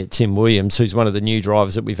he's looking at Tim Williams, who's one of the new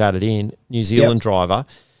drivers that we've added in, New Zealand driver.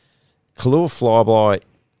 Kalua Flyby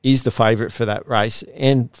is the favourite for that race,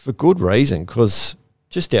 and for good reason, because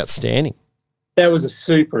just outstanding. That was a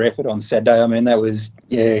super effort on Saturday. I mean, that was,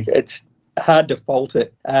 it's hard to fault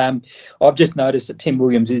it. I've just noticed that Tim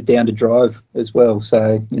Williams is down to drive as well,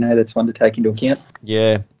 so, that's one to take into account.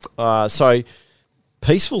 Yeah. So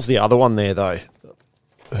Peaceful's the other one there, though,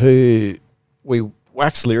 who we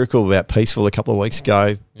waxed lyrical about Peaceful a couple of weeks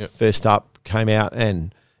ago. Yep. First up, came out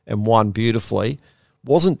and won beautifully.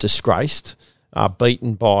 Wasn't disgraced,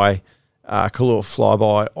 beaten by Kalua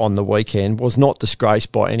Flyby on the weekend. Was not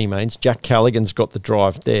disgraced by any means. Jack Callaghan's got the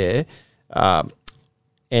drive there, and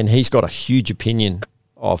he's got a huge opinion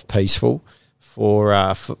of Peaceful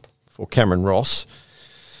for Cameron Ross.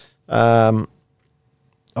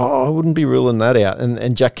 I wouldn't be ruling that out.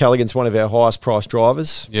 And Jack Callaghan's one of our highest priced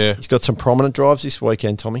drivers. Yeah. He's got some prominent drives this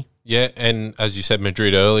weekend, Tommy. Yeah, and as you said,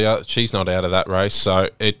 Madrid earlier, she's not out of that race. So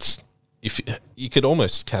it's if you could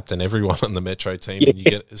almost captain everyone on the Metro team. And you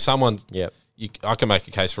get someone. Yeah. I can make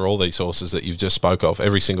a case for all these horses that you've just spoke of,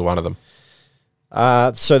 every single one of them.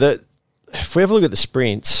 So that if we have a look at the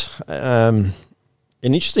sprints, an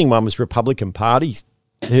interesting one was Republican Party,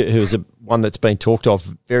 who is one that's been talked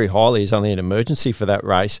of very highly, is only an emergency for that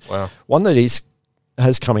race. Wow. One that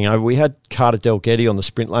has coming over. We had Carter Delgetti on the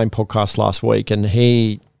Sprint Lane podcast last week, and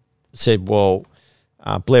he said, well,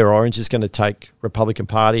 Blair Orange is going to take Republican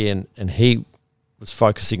Party, and he was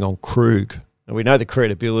focusing on Krug. And we know the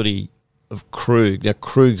credibility of Krug. Now,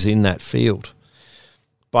 Krug's in that field.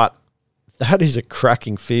 But that is a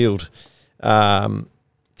cracking field.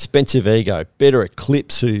 Expensive Ego, Better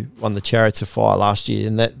Eclipse, who won the Chariots of Fire last year,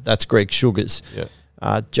 and that's Greg Sugars.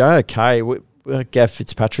 Yeah. JOK, we had Gav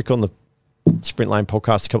Fitzpatrick on the Sprint Lane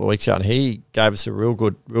podcast a couple of weeks ago, and he gave us a real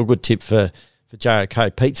good tip for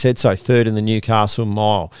JOK. Pete said so, third in the Newcastle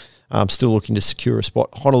Mile. Still looking to secure a spot.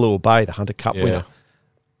 Honolulu Bay, the Hunter Cup winner.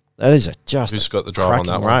 That is Who's got the drive on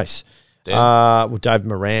that race? One? Dave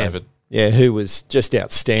Moran. Yeah, who was just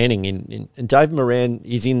outstanding. And Dave Moran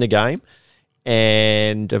is in the game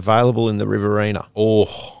and available in the Riverina.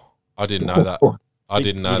 Oh, I didn't know that. I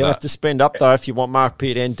didn't know that. You're going to have to spend up, though, if you want Mark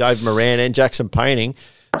Pitt and Dave Moran and Jackson Painting.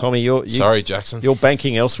 Tommy, sorry, Jackson. You're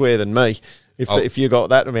banking elsewhere than me if you got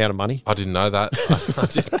that amount of money. I didn't know that. I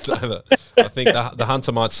didn't know that. I think the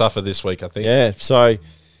Hunter might suffer this week, I think. Yeah, so,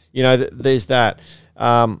 there's that.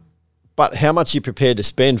 But how much are you prepared to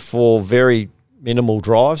spend for very minimal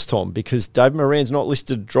drives, Tom? Because Dave Moran's not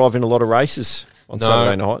listed driving a lot of races on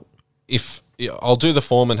Saturday night. I'll do the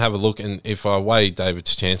form and have a look, and if I weigh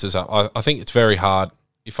David's chances up, I think it's very hard.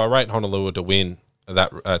 If I rate Honolulu to win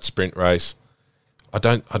that sprint race, I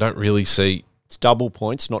don't really see. It's double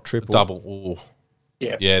points, not triple. Double. Ooh.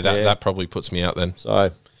 Yeah. That probably puts me out then.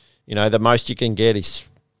 So, the most you can get is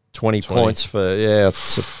 20. points for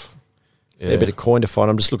it's a bit of coin to find.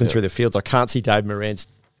 I'm just looking through the fields. I can't see Dave Moran's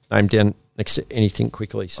name down next to anything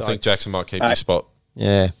quickly. So I think Jackson might keep his spot.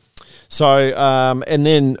 Yeah. So and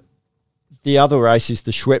then the other race is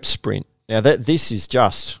the Schweppes Sprint. Now this is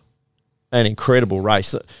just an incredible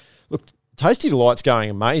race. Look, Tasty Delight's going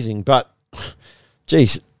amazing, but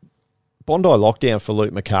geez, Bondi Lockdown for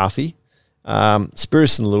Luke McCarthy,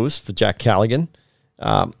 Spirits and Lewis for Jack Callaghan.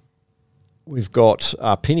 We've got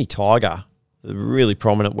Penny Tiger, the really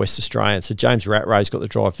prominent West Australian. So James Ratray's got the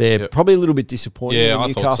drive there. Yep. Probably a little bit disappointing in the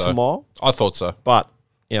Newcastle Mile. I thought so. But,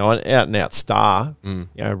 an out-and-out star,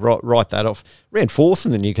 write that off. Ran fourth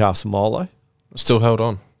in the Newcastle Mile, though. Still held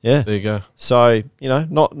on. Yeah. There you go. So,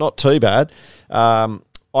 not too bad.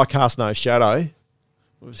 I Cast No Shadow,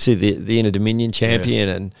 obviously the Inter Dominion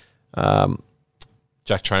champion, and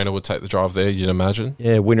Jack Trainer would take the drive there, you'd imagine.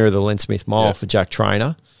 Yeah, winner of the Len Smith Mile for Jack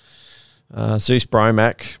Trainer. Zeus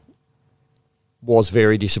Bromack was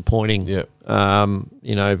very disappointing. Yeah.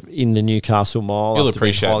 In the Newcastle Mile. He'll after being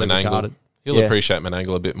appreciate highly Menangle. regarded. He'll appreciate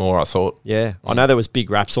Menangle a bit more, I thought. Yeah. I know there was big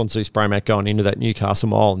raps on Zeus Bromack going into that Newcastle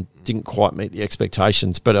Mile and didn't quite meet the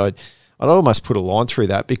expectations, but I'd almost put a line through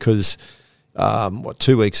that because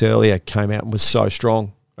 2 weeks earlier came out and was so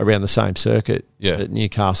strong around the same circuit at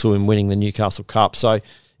Newcastle and winning the Newcastle Cup. So you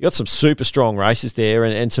got some super strong races there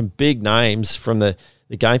and some big names from the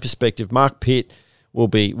game perspective. Mark Pitt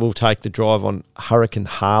will take the drive on Hurricane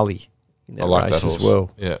Harley in that race as well.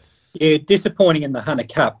 Yeah. Yeah, disappointing in the Hunter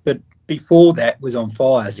Cup, but before that was on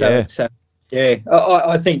fire. So it's,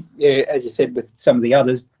 I think, as you said, with some of the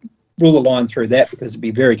others, rule a line through that because it'd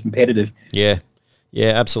be very competitive. Yeah,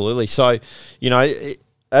 absolutely. So,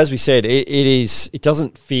 as we said, it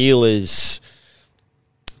doesn't feel as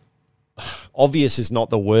obvious is not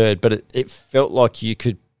the word, but it felt like you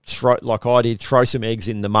could throw some eggs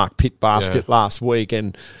in the Mark Pitt basket last week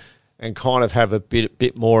and kind of have a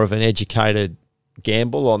bit more of an educated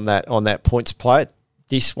gamble on that points play.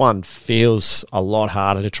 This one feels a lot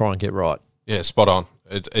harder to try and get right. Yeah, spot on.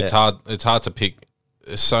 It's hard. It's hard to pick.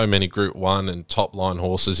 There's so many Group 1 and top line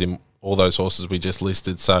horses in all those horses we just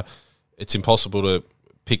listed. So it's impossible to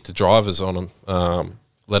pick the drivers on them,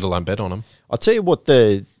 let alone bet on them. I'll tell you what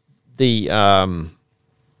the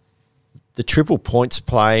triple points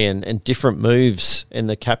play and different moves in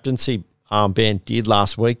the captaincy armband did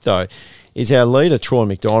last week, though, is our leader, Troy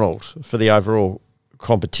McDonald, for the overall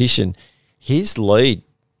competition. His lead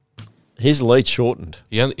shortened.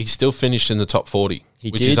 He still finished in the top 40,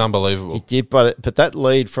 which is unbelievable. He did, but that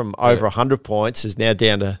lead from over 100 points is now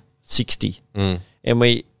down to 60. And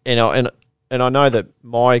I know that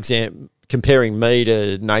my comparing me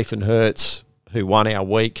to Nathan Hertz, who won our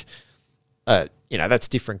week, that's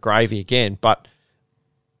different gravy again. But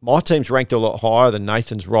my team's ranked a lot higher than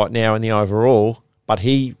Nathan's right now in the overall, but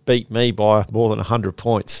he beat me by more than 100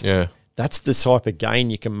 points. Yeah. That's the type of gain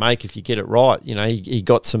you can make if you get it right. He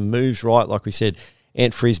got some moves right, like we said.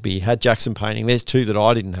 Ant Frisbee, had Jackson Painting. There's two that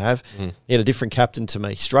I didn't have. He had a different captain to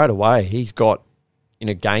me. Straight away, he's got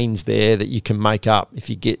gains there that you can make up if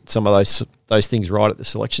you get some of those things right at the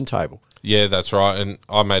selection table. Yeah, that's right. And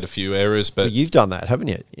I made a few errors, but well, you've done that, haven't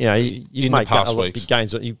you? You've made a lot of big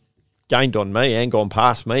gains. You've gained on me and gone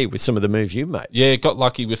past me with some of the moves you've made. Yeah, got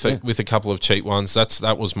lucky with a couple of cheap ones.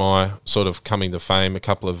 That was my sort of coming to fame. A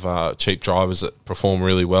couple of cheap drivers that performed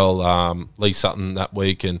really well. Lee Sutton that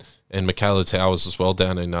week and Michaela Towers as well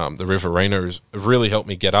down in the Riverina has really helped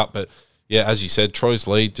me get up. But yeah, as you said, Troy's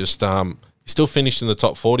lead just still finished in the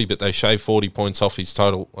top 40, but they shaved 40 points off his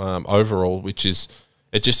total overall, which is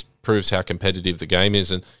it just proves how competitive the game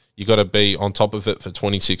is, and you got to be on top of it for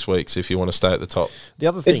 26 weeks if you want to stay at the top. The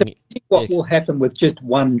other thing, what will happen with just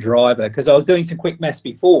one driver, because I was doing some quick maths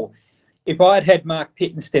before. If I had Mark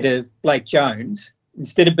Pitt instead of Blake Jones,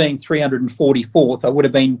 instead of being 344th, I would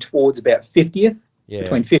have been towards about 50th,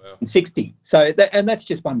 between 50 and 60. So that's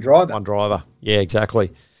just one driver. One driver, yeah,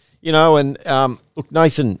 exactly. Look,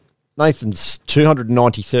 Nathan's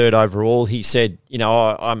 293rd overall. He said,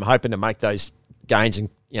 I'm hoping to make those gains and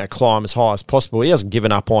climb as high as possible. He hasn't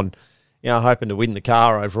given up on hoping to win the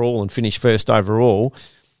car overall and finish first overall.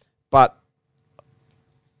 But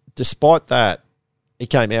despite that, he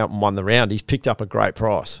came out and won the round. He's picked up a great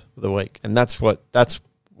price for the week, and that's what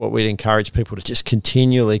we'd encourage people to just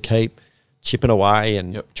continually keep chipping away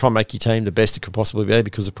and try and make your team the best it could possibly be,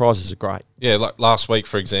 because the prizes are great. Yeah, like last week,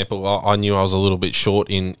 for example, I knew I was a little bit short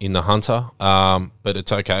in the Hunter, but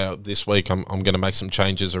it's okay. This week, I'm going to make some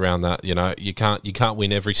changes around that. You can't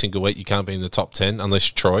win every single week. You can't be in the top 10 unless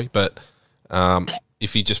you're Troy. But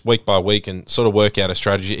if you just week by week and sort of work out a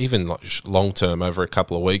strategy, even like long term over a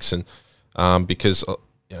couple of weeks, and because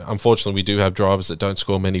unfortunately we do have drivers that don't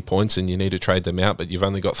score many points, and you need to trade them out, but you've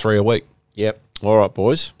only got 3 a week. Yep. All right,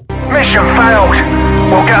 boys. Mission failed.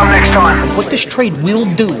 We'll get them next time. What this trade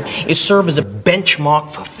will do is serve as a benchmark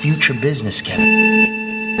for future business, Kevin.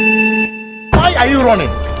 Why are you running?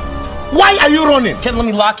 Why are you running? Kevin, let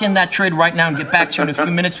me lock in that trade right now and get back to you in a few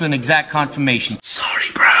minutes with an exact confirmation. Sorry,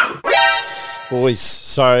 bro. Boys,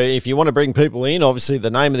 so if you want to bring people in, obviously the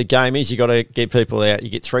name of the game is you got to get people out. You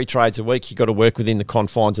get 3 trades a week. You got to work within the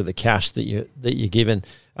confines of the cash that you're given.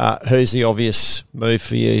 Who's the obvious move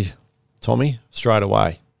for you, Tommy? Straight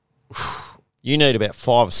away. You need about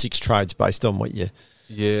 5 or 6 trades based on what you...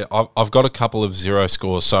 Yeah, I've got a couple of 0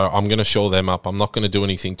 scores, so I'm going to shore them up. I'm not going to do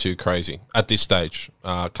anything too crazy at this stage.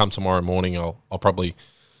 Come tomorrow morning, I'll probably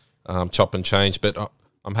chop and change, but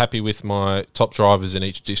I'm happy with my top drivers in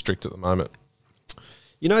each district at the moment.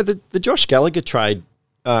 The Josh Gallagher trade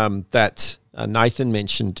that Nathan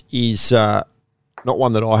mentioned is not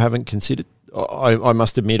one that I haven't considered. I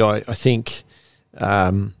must admit, I think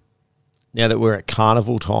now that we're at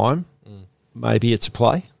carnival time, maybe it's a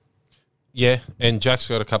play. Yeah, and Jack's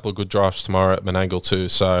got a couple of good drives tomorrow at Menangle too,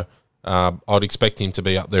 so I'd expect him to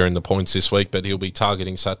be up there in the points this week, but he'll be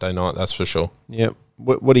targeting Saturday night, that's for sure. Yeah.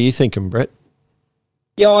 What are you thinking, Brett?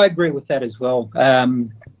 Yeah, I agree with that as well.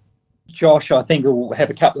 Josh, I think, will have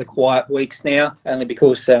a couple of quiet weeks now, only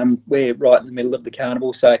because we're right in the middle of the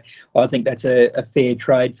carnival. So I think that's a fair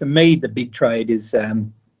trade. For me, the big trade is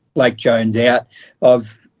Blake Jones out.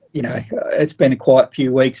 It's been a quiet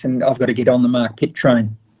few weeks, and I've got to get on the Mark Pitt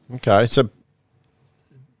train. Okay, so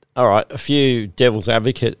all right, a few devil's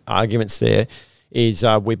advocate arguments there is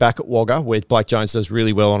we're back at Wagga, where Blake Jones does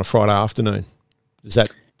really well on a Friday afternoon.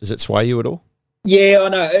 Does it sway you at all? Yeah, I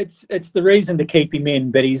know. It's the reason to keep him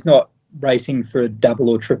in, but he's not racing for double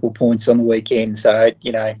or triple points on the weekend. So,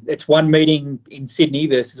 it's one meeting in Sydney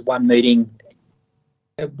versus one meeting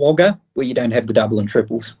at Wagga where you don't have the double and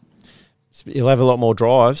triples. He'll have a lot more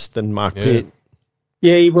drives than Mark Pitt.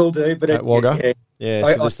 Yeah, he will do. But at Wagga. Yeah,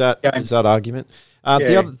 so there's that argument.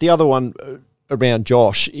 The other one around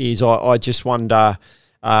Josh is I just wonder,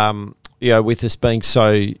 with us being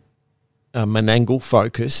so Menangle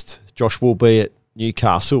focused, Josh will be at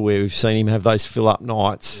Newcastle where we've seen him have those fill-up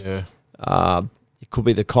nights. Yeah. It could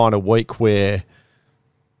be the kind of week where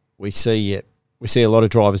we see a lot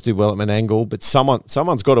of drivers do well at Menangle, but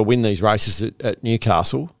someone's got to win these races at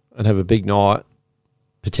Newcastle and have a big night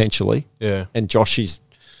potentially. Yeah. And Josh he's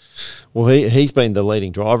been the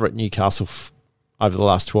leading driver at Newcastle over the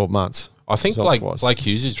last 12 months. I think Blake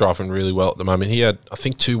Hughes is driving really well at the moment. He had, I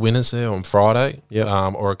think, 2 winners there on Friday,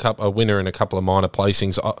 or a winner in a couple of minor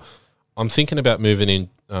placings. I'm thinking about moving in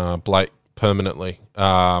Blake permanently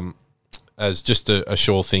as just a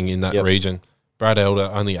sure thing in that region. Brad Elder,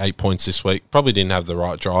 only 8 points this week. Probably didn't have the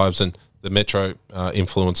right drives, and the Metro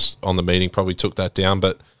influence on the meeting probably took that down.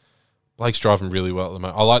 But Blake's driving really well at the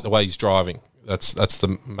moment. I like the way he's driving. That's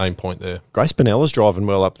the main point there. Grace Benella's driving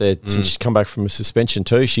well up there since she's come back from a suspension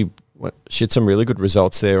too. She had some really good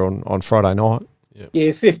results there on Friday night.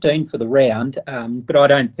 Yeah, 15 for the round, but I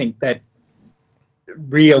don't think that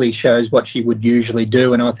really shows what she would usually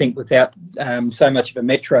do. And I think without so much of a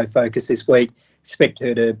Metro focus this week, expect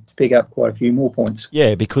her to pick up quite a few more points.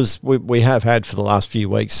 Yeah, because we have had for the last few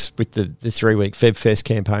weeks with the 3-week FebFest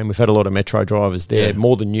campaign, we've had a lot of Metro drivers there,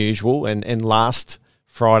 more than usual. And last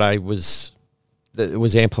Friday was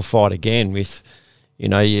amplified again with,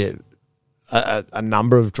 a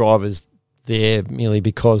number of drivers there merely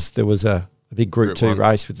because there was a big Group 2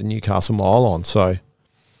 race with the Newcastle Mile on. So,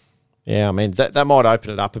 yeah, I mean, that might open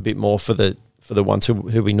it up a bit more for the ones who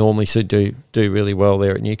we normally see do really well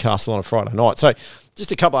there at Newcastle on a Friday night. So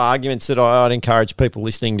just a couple of arguments that I'd encourage people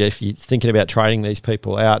listening to, if you're thinking about trading these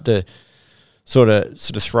people out, to sort of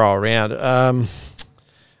throw around.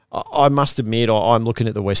 I must admit, I'm looking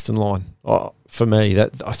at the Western line. For me,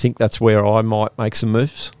 I think that's where I might make some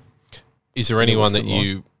moves. Is there anyone that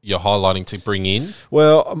you're highlighting to bring in?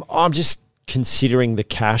 Well, I'm just considering the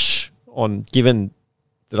cash given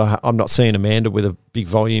that I'm not seeing Amanda with a big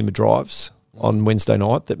volume of drives on Wednesday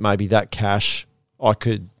night, that maybe that cash I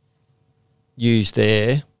could use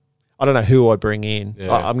there. I don't know who I bring in.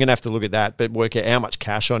 Yeah. I'm going to have to look at that, but work out how much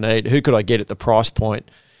cash I need. Who could I get at the price point?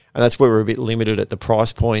 And that's where we're a bit limited at the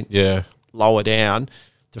price point. Yeah. Lower down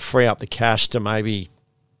to free up the cash to maybe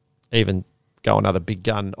even go another big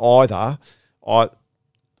gun. Either I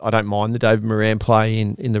don't mind the David Moran play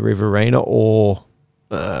in the River Arena, or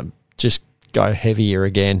just go heavier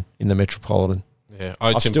again in the Metropolitan. Yeah,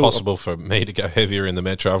 it's impossible for me to go heavier in the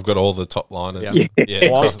Metro. I've got all the top liners.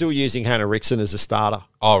 Yeah. Well, I'm still using Hannah Rickson as a starter.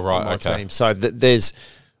 Oh, right, on my okay. team. So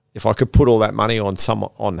if I could put all that money on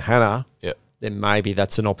Hannah, then maybe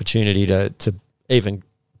that's an opportunity to even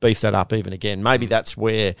beef that up even again. Maybe that's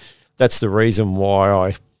the reason why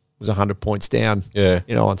I was 100 points down. Yeah,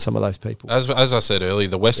 on some of those people. As I said earlier,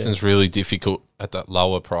 the Western's really difficult at that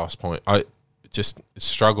lower price point. I just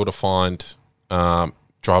struggle to find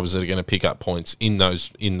drivers that are going to pick up points in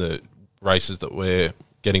the races that we're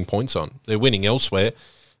getting points on. They're winning elsewhere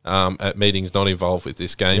at meetings not involved with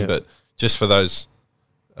this game, but just for those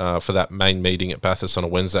for that main meeting at Bathurst on a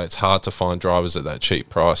Wednesday, it's hard to find drivers at that cheap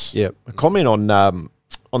price. Yeah, a comment on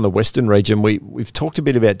the Western region. We've talked a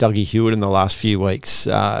bit about Dougie Hewitt in the last few weeks.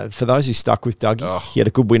 For those who stuck with Dougie, he had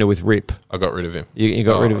a good winner with Rip. I got rid of him. You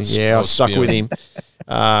got rid of him. Yeah, I stuck with him.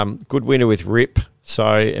 Good winner with Rip.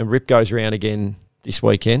 And Rip goes around again this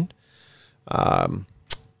weekend.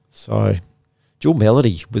 So Jewel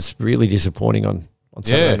Melody was really disappointing on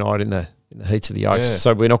Saturday night in the heats of the Oaks. Yeah.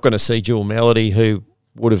 So we're not going to see Jewel Melody, who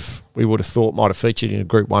would have thought might have featured in a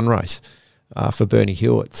Group 1 race for Bernie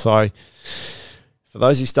Hewitt. So for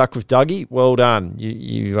those who stuck with Dougie, well done.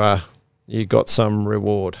 You got some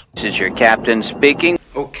reward. This is your captain speaking.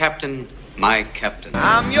 Oh, Captain, my captain.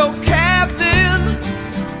 I'm your captain.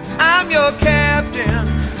 I'm your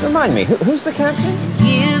captain. Remind me, who's the captain?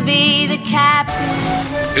 You be the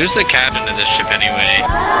captain. Who's the captain of this ship anyway?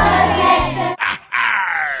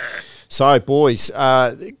 So, boys,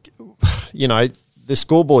 you know, the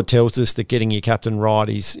scoreboard tells us that getting your captain right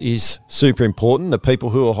is super important. The people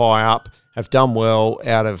who are high up have done well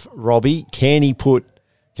out of Robbie. Can he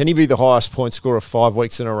be the highest point scorer 5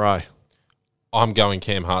 weeks in a row? I'm going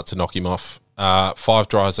Cam Hart to knock him off. 5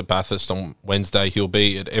 drives at Bathurst on Wednesday. He'll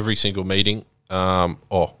be at every single meeting.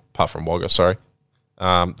 Apart from Wagga, sorry.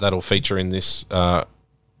 That'll feature in this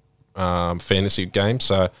fantasy game.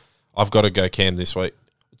 So I've got to go Cam this week.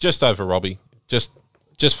 Just over Robbie. Just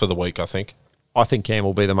for the week, I think. I think Cam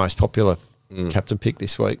will be the most popular captain pick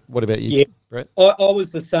this week. What about you, Brett? I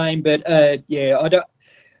was the same, but I don't.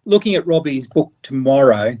 Looking at Robbie's book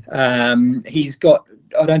tomorrow, he's got.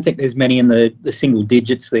 I don't think there's many in the single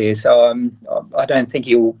digits there, so I don't think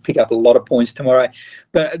he'll pick up a lot of points tomorrow.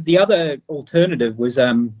 But the other alternative was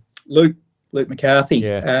Luke McCarthy.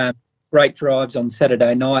 Yeah. Great drives on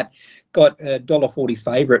Saturday night. Got a $1.40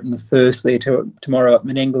 favourite in the first there tomorrow at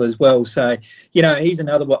Menangle as well. So, you know, he's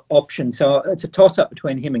another option. So it's a toss-up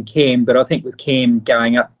between him and Cam, but I think with Cam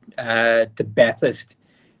going up to Bathurst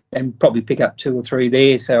and probably pick up 2 or 3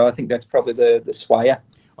 there. So I think that's probably the swayer.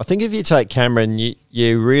 I think if you take Cameron,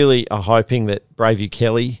 you really are hoping that Bravey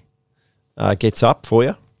Kelly gets up for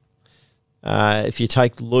you. If you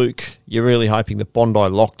take Luke, you're really hoping that Bondi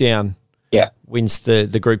Lockdown wins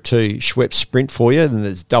the Group 2 Schweppes Sprint for you, and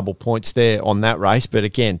there's double points there on that race. But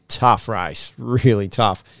again, tough race, really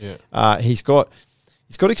tough. Yeah. He's got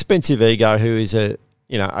Expensive Ego, who is a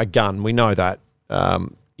gun. We know that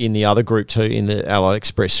in the other Group 2 in the Allied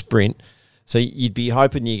Express Sprint. So you'd be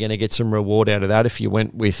hoping you're going to get some reward out of that if you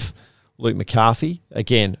went with Luke McCarthy.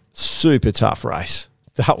 Again, super tough race.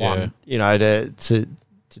 That one, you know, to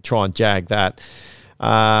try and jag that.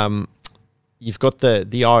 You've got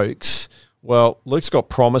the Oaks. Well, Luke's got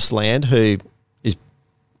Promised Land, who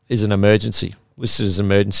is an emergency, listed as an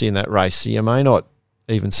emergency in that race. So you may not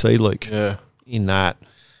even see Luke in that.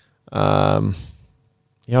 I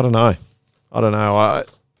don't know.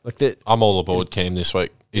 I'm all aboard Cam this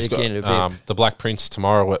week. He's got the Black Prince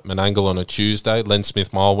tomorrow at Menangle on a Tuesday. Len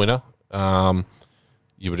Smith mile winner.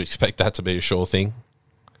 You would expect that to be a sure thing.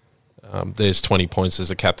 There's 20 points as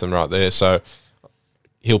a captain right there, so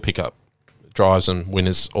he'll pick up drives and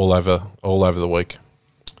winners all over the week.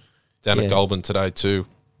 Down at Goulburn today too.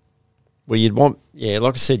 Well,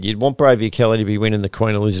 like I said, you'd want Bravey Kelly to be winning the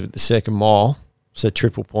Queen Elizabeth II mile. So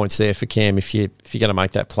triple points there for Cam if you're going to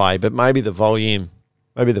make that play. But maybe the volume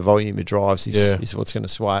of drives is what's going to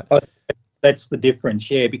sway it. That's the difference,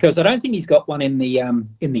 because I don't think he's got one in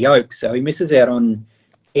the Oaks, so he misses out on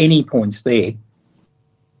any points there.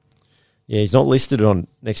 Yeah, he's not listed on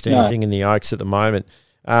next to anything in the Oaks at the moment.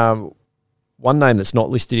 One name that's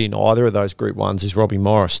not listed in either of those Group 1s is Robbie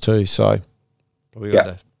Morris too, so probably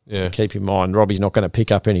got to keep in mind. Robbie's not going to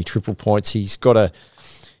pick up any triple points. He's listed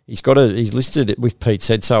with Pete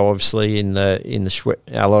Sedso obviously in the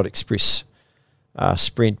Allied Express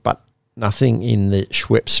Sprint, but nothing in the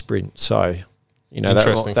Schweppes Sprint. So, you know,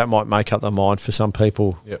 that might make up the mind for some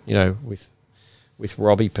people. You know, with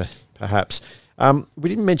Robbie perhaps. We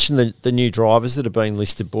didn't mention the new drivers that have been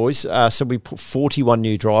listed, boys. So we put 41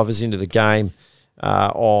 new drivers into the game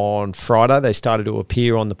on Friday. They started to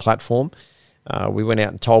appear on the platform. We went out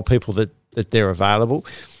and told people that they're available.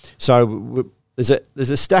 So there's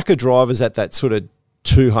a stack of drivers at that sort of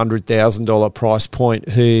 $200,000 price point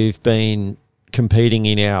who've been competing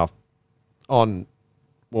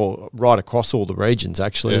right across all the regions.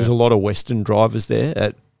 Actually, there's a lot of Western drivers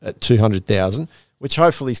there at 200,000, which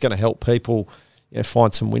hopefully is going to help people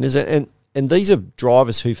find some winners. And these are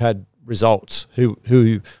drivers who've had results,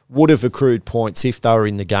 who would have accrued points if they were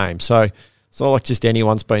in the game. So it's not like just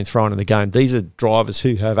anyone's been thrown in the game. These are drivers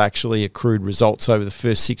who have actually accrued results over the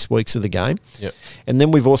first 6 weeks of the game. Yep. And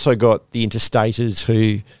then we've also got the interstaters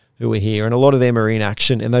who are here, and a lot of them are in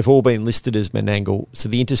action, and they've all been listed as Menangle. So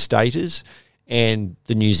the interstaters and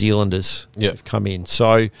the New Zealanders have come in.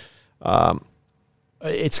 So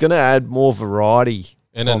it's going to add more variety.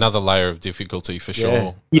 And another layer of difficulty for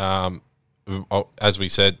sure. As we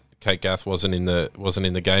said, Kate Gath wasn't in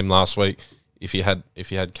the game last week. If you had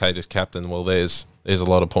Kate as captain, well, there's a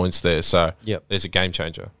lot of points there. So there's a game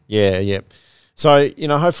changer. Yeah. So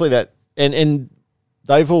hopefully that and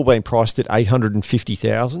they've all been priced at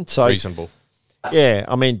 $850,000. So reasonable. Yeah,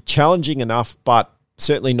 I mean, challenging enough, but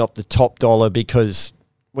certainly not the top dollar because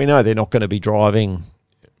we know they're not going to be driving,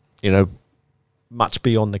 much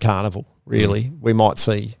beyond the carnival, really. We might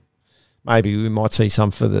see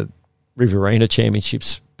some for the Riverina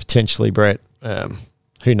Championships, potentially, Brett.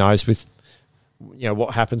 Who knows with,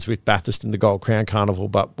 what happens with Bathurst and the Gold Crown Carnival,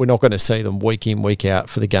 but we're not going to see them week in, week out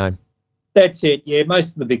for the game. That's it, yeah.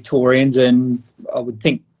 Most of the Victorians and I would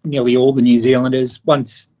think nearly all the New Zealanders,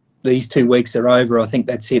 once these 2 weeks are over, I think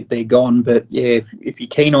that's it, they're gone. But, yeah, if you're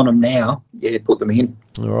keen on them now, yeah, put them in.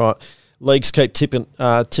 All right. Leagues keep ticking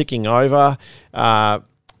over.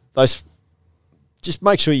 Those, just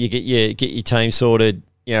make sure you get your team sorted,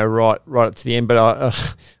 right up to the end. But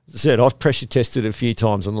as I said, I've pressure tested a few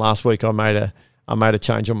times, and last week I made a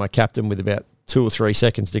change on my captain with about 2 or 3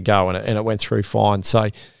 seconds to go, and it went through fine. So,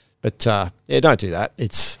 but don't do that.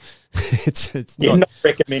 It's not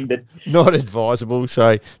recommended, not advisable.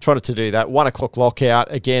 So try not to do that. 1 o'clock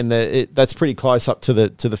lockout again. That's pretty close up to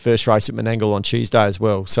the first race at Menangle on Tuesday as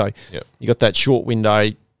well. So you got that short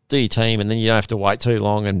window. Do your team, and then you don't have to wait too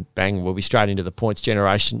long. And bang, we'll be straight into the points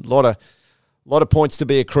generation. A lot of points to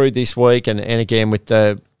be accrued this week, and again with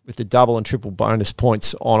the double and triple bonus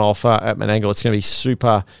points on offer at Menangle, it's going to be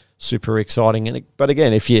super super exciting. But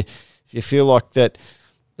again, if you feel like that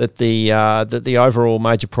the overall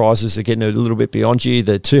major prizes are getting a little bit beyond you,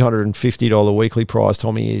 the $250 weekly prize,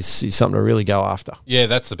 Tommy, is something to really go after. Yeah,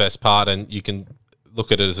 that's the best part, and you can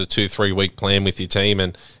look at it as a 2-3 week plan with your team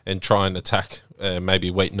and try and attack maybe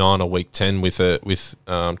week 9 or week 10 with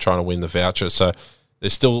trying to win the voucher. So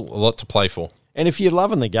there's still a lot to play for. And if you're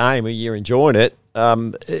loving the game or you're enjoying it,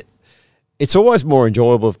 it's always more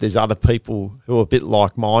enjoyable if there's other people who are a bit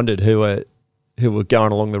like-minded who are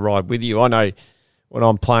going along the ride with you. I know when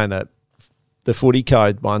I'm playing the footy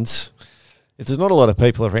code ones, if there's not a lot of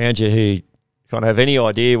people around you who kind of have any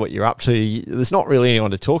idea what you're up to, there's not really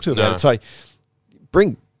anyone to talk to about it. So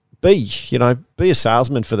be a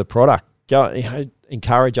salesman for the product. Go,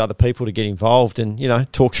 encourage other people to get involved and,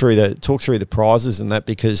 talk through the prizes and that,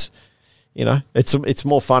 because, it's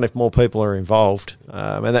more fun if more people are involved.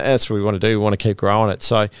 And that's what we want to do. We want to keep growing it.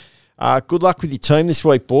 So good luck with your team this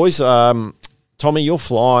week, boys. Tommy, you're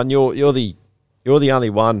flying. You're the only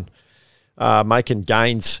one making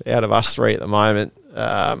gains out of us three at the moment.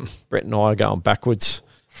 Brett and I are going backwards.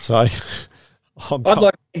 So I'd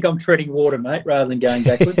like to think I'm treading water, mate, rather than going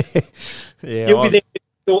backwards. Yeah, you'll be there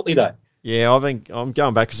shortly, though. Yeah, I'm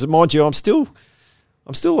going back because, mind you, I'm still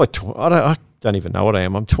like I don't even know what I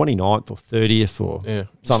am. I'm 29th or 30th or something.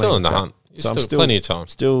 Still in the hunt. So I'm still plenty of time.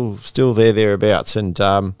 Still thereabouts, and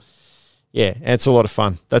it's a lot of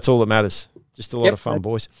fun. That's all that matters. Just a lot of fun,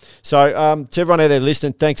 boys. So to everyone out there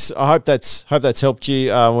listening, thanks. I hope that's helped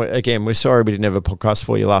you. Again, we're sorry we didn't have a podcast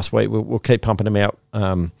for you last week. We'll keep pumping them out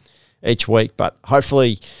each week, but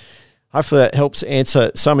hopefully that helps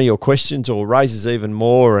answer some of your questions or raises even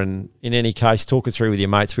more. And in any case, talk it through with your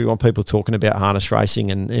mates. We want people talking about harness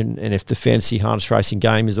racing, and if the fantasy harness racing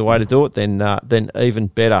game is the way to do it, then even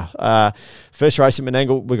better. First race at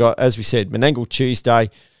Menangle, we got, as we said, Menangle Tuesday,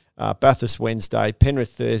 Bathurst Wednesday,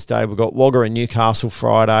 Penrith Thursday. We've got Wagga and Newcastle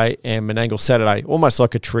Friday, and Menangle Saturday. Almost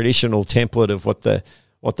like a traditional template of what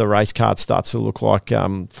the race card starts to look like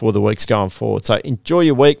for the weeks going forward. So enjoy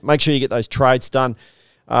your week. Make sure you get those trades done.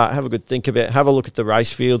 Have a good think about it. Have a look at the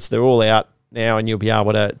race fields. They're all out now, and you'll be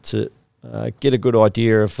able to get a good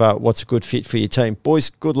idea of what's a good fit for your team.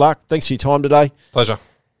 Boys, good luck. Thanks for your time today. Pleasure.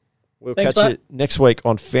 We'll catch you next week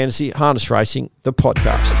on Fantasy Harness Racing, the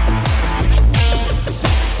podcast.